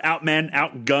outnumbered, outmanned,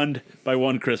 outgunned by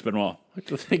one Chris Benoit. I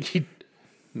think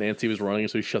Nancy was running,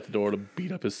 so he shut the door to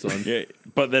beat up his son. Yeah,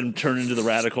 but then turned into the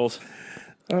Radicals.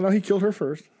 I don't know. He killed her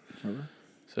first.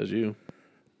 Says you.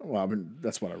 Well, I mean,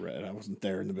 that's what I read. I wasn't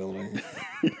there in the building.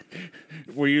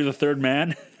 Were you the third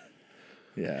man?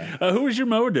 Yeah. Who was your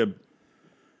Moadib?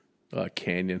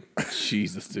 Canyon.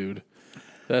 Jesus, dude.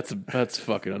 That's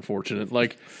fucking unfortunate.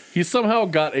 Like, he somehow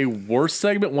got a worse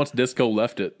segment once Disco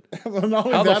left it. Well, not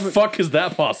only How that, the but, fuck is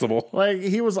that possible? like,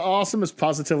 he was awesome as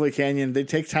Positively Canyon. They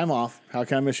take time off. How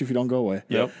can I miss you if you don't go away?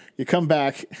 Yep. You come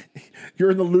back.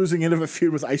 You're in the losing end of a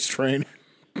feud with Ice Train.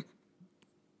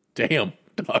 Damn,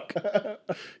 dog. Yeah,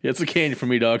 it's a Canyon for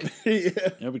me, dog.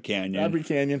 Every Canyon. Abby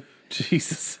Canyon.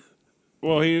 Jesus.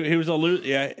 Well, he was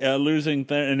losing,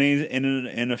 and he's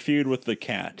in a feud with the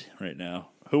Cat right now.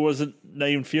 Who wasn't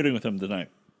even feuding with him tonight?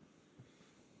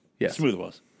 Yes. Smooth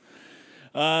was.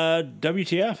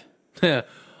 WTF?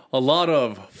 A lot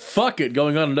of fuck it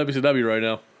going on in WCW right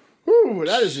now. Ooh,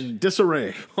 that is in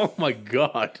disarray. Oh my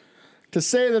god. To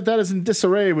say that is in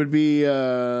disarray would be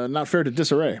not fair to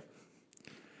disarray.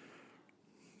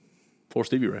 For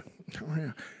Stevie Ray. Oh,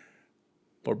 yeah.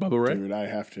 Or Bubba Ray. Dude, I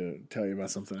have to tell you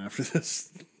about something after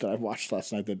this that I watched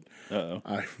last night that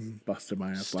I busted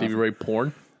my ass Stevie laughing. Ray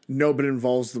porn. No, but it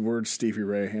involves the word Stevie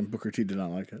Ray, and Booker T did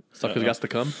not like it. Suckers got to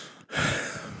come.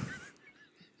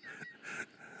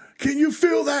 Can you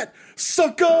feel that,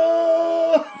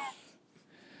 sucker?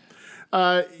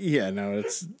 Yeah, no,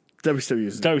 it's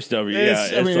WCW. WCW,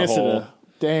 It's, yeah. I mean, the it's whole.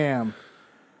 damn.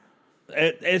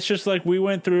 It's just like we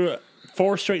went through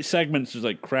 4 straight segments, just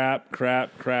like crap.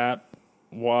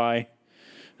 Why?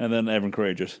 And then Evan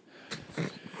Courageous.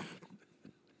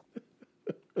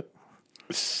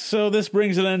 So this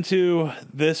brings it into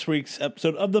this week's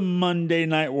episode of the Monday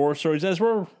Night War Stories. As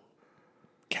we're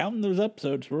counting those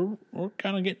episodes, we're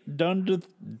kind of getting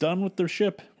done with their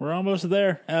ship. We're almost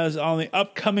there. As on the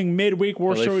upcoming midweek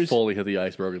War They Stories, fully hit the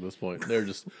iceberg at this point. They're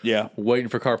just yeah, waiting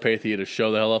for Carpathia to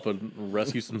show the hell up and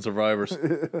rescue some survivors.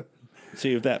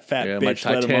 see if that fat Yeah, bitch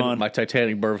let him on. my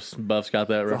Titanic buffs got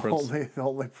that reference. The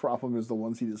only problem is the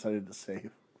ones he decided to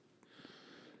save.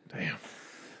 Damn.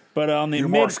 But on the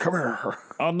come here.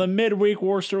 on the midweek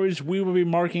War Stories, we will be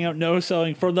marking out no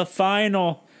selling for the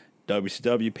final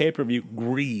WCW pay-per-view,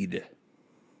 Greed.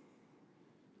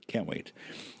 Can't wait.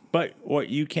 But what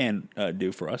you can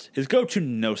do for us is go to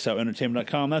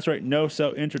NoSellEntertainment.com. That's right,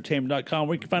 NoSellEntertainment.com,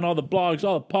 where you can find all the blogs,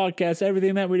 all the podcasts,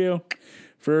 everything that we do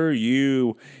for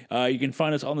you. You can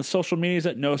find us on the social medias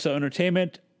at NoSell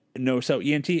Entertainment, NoSell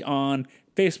ENT on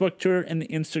Facebook, Twitter, and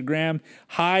Instagram.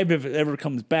 Hive, if it ever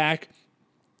comes back.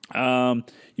 You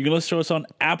can listen to us on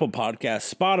Apple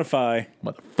Podcasts, Spotify,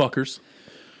 Motherfuckers.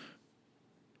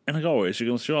 and like always, you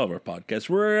can listen to all of our podcasts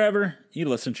wherever you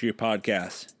listen to your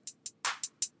podcasts.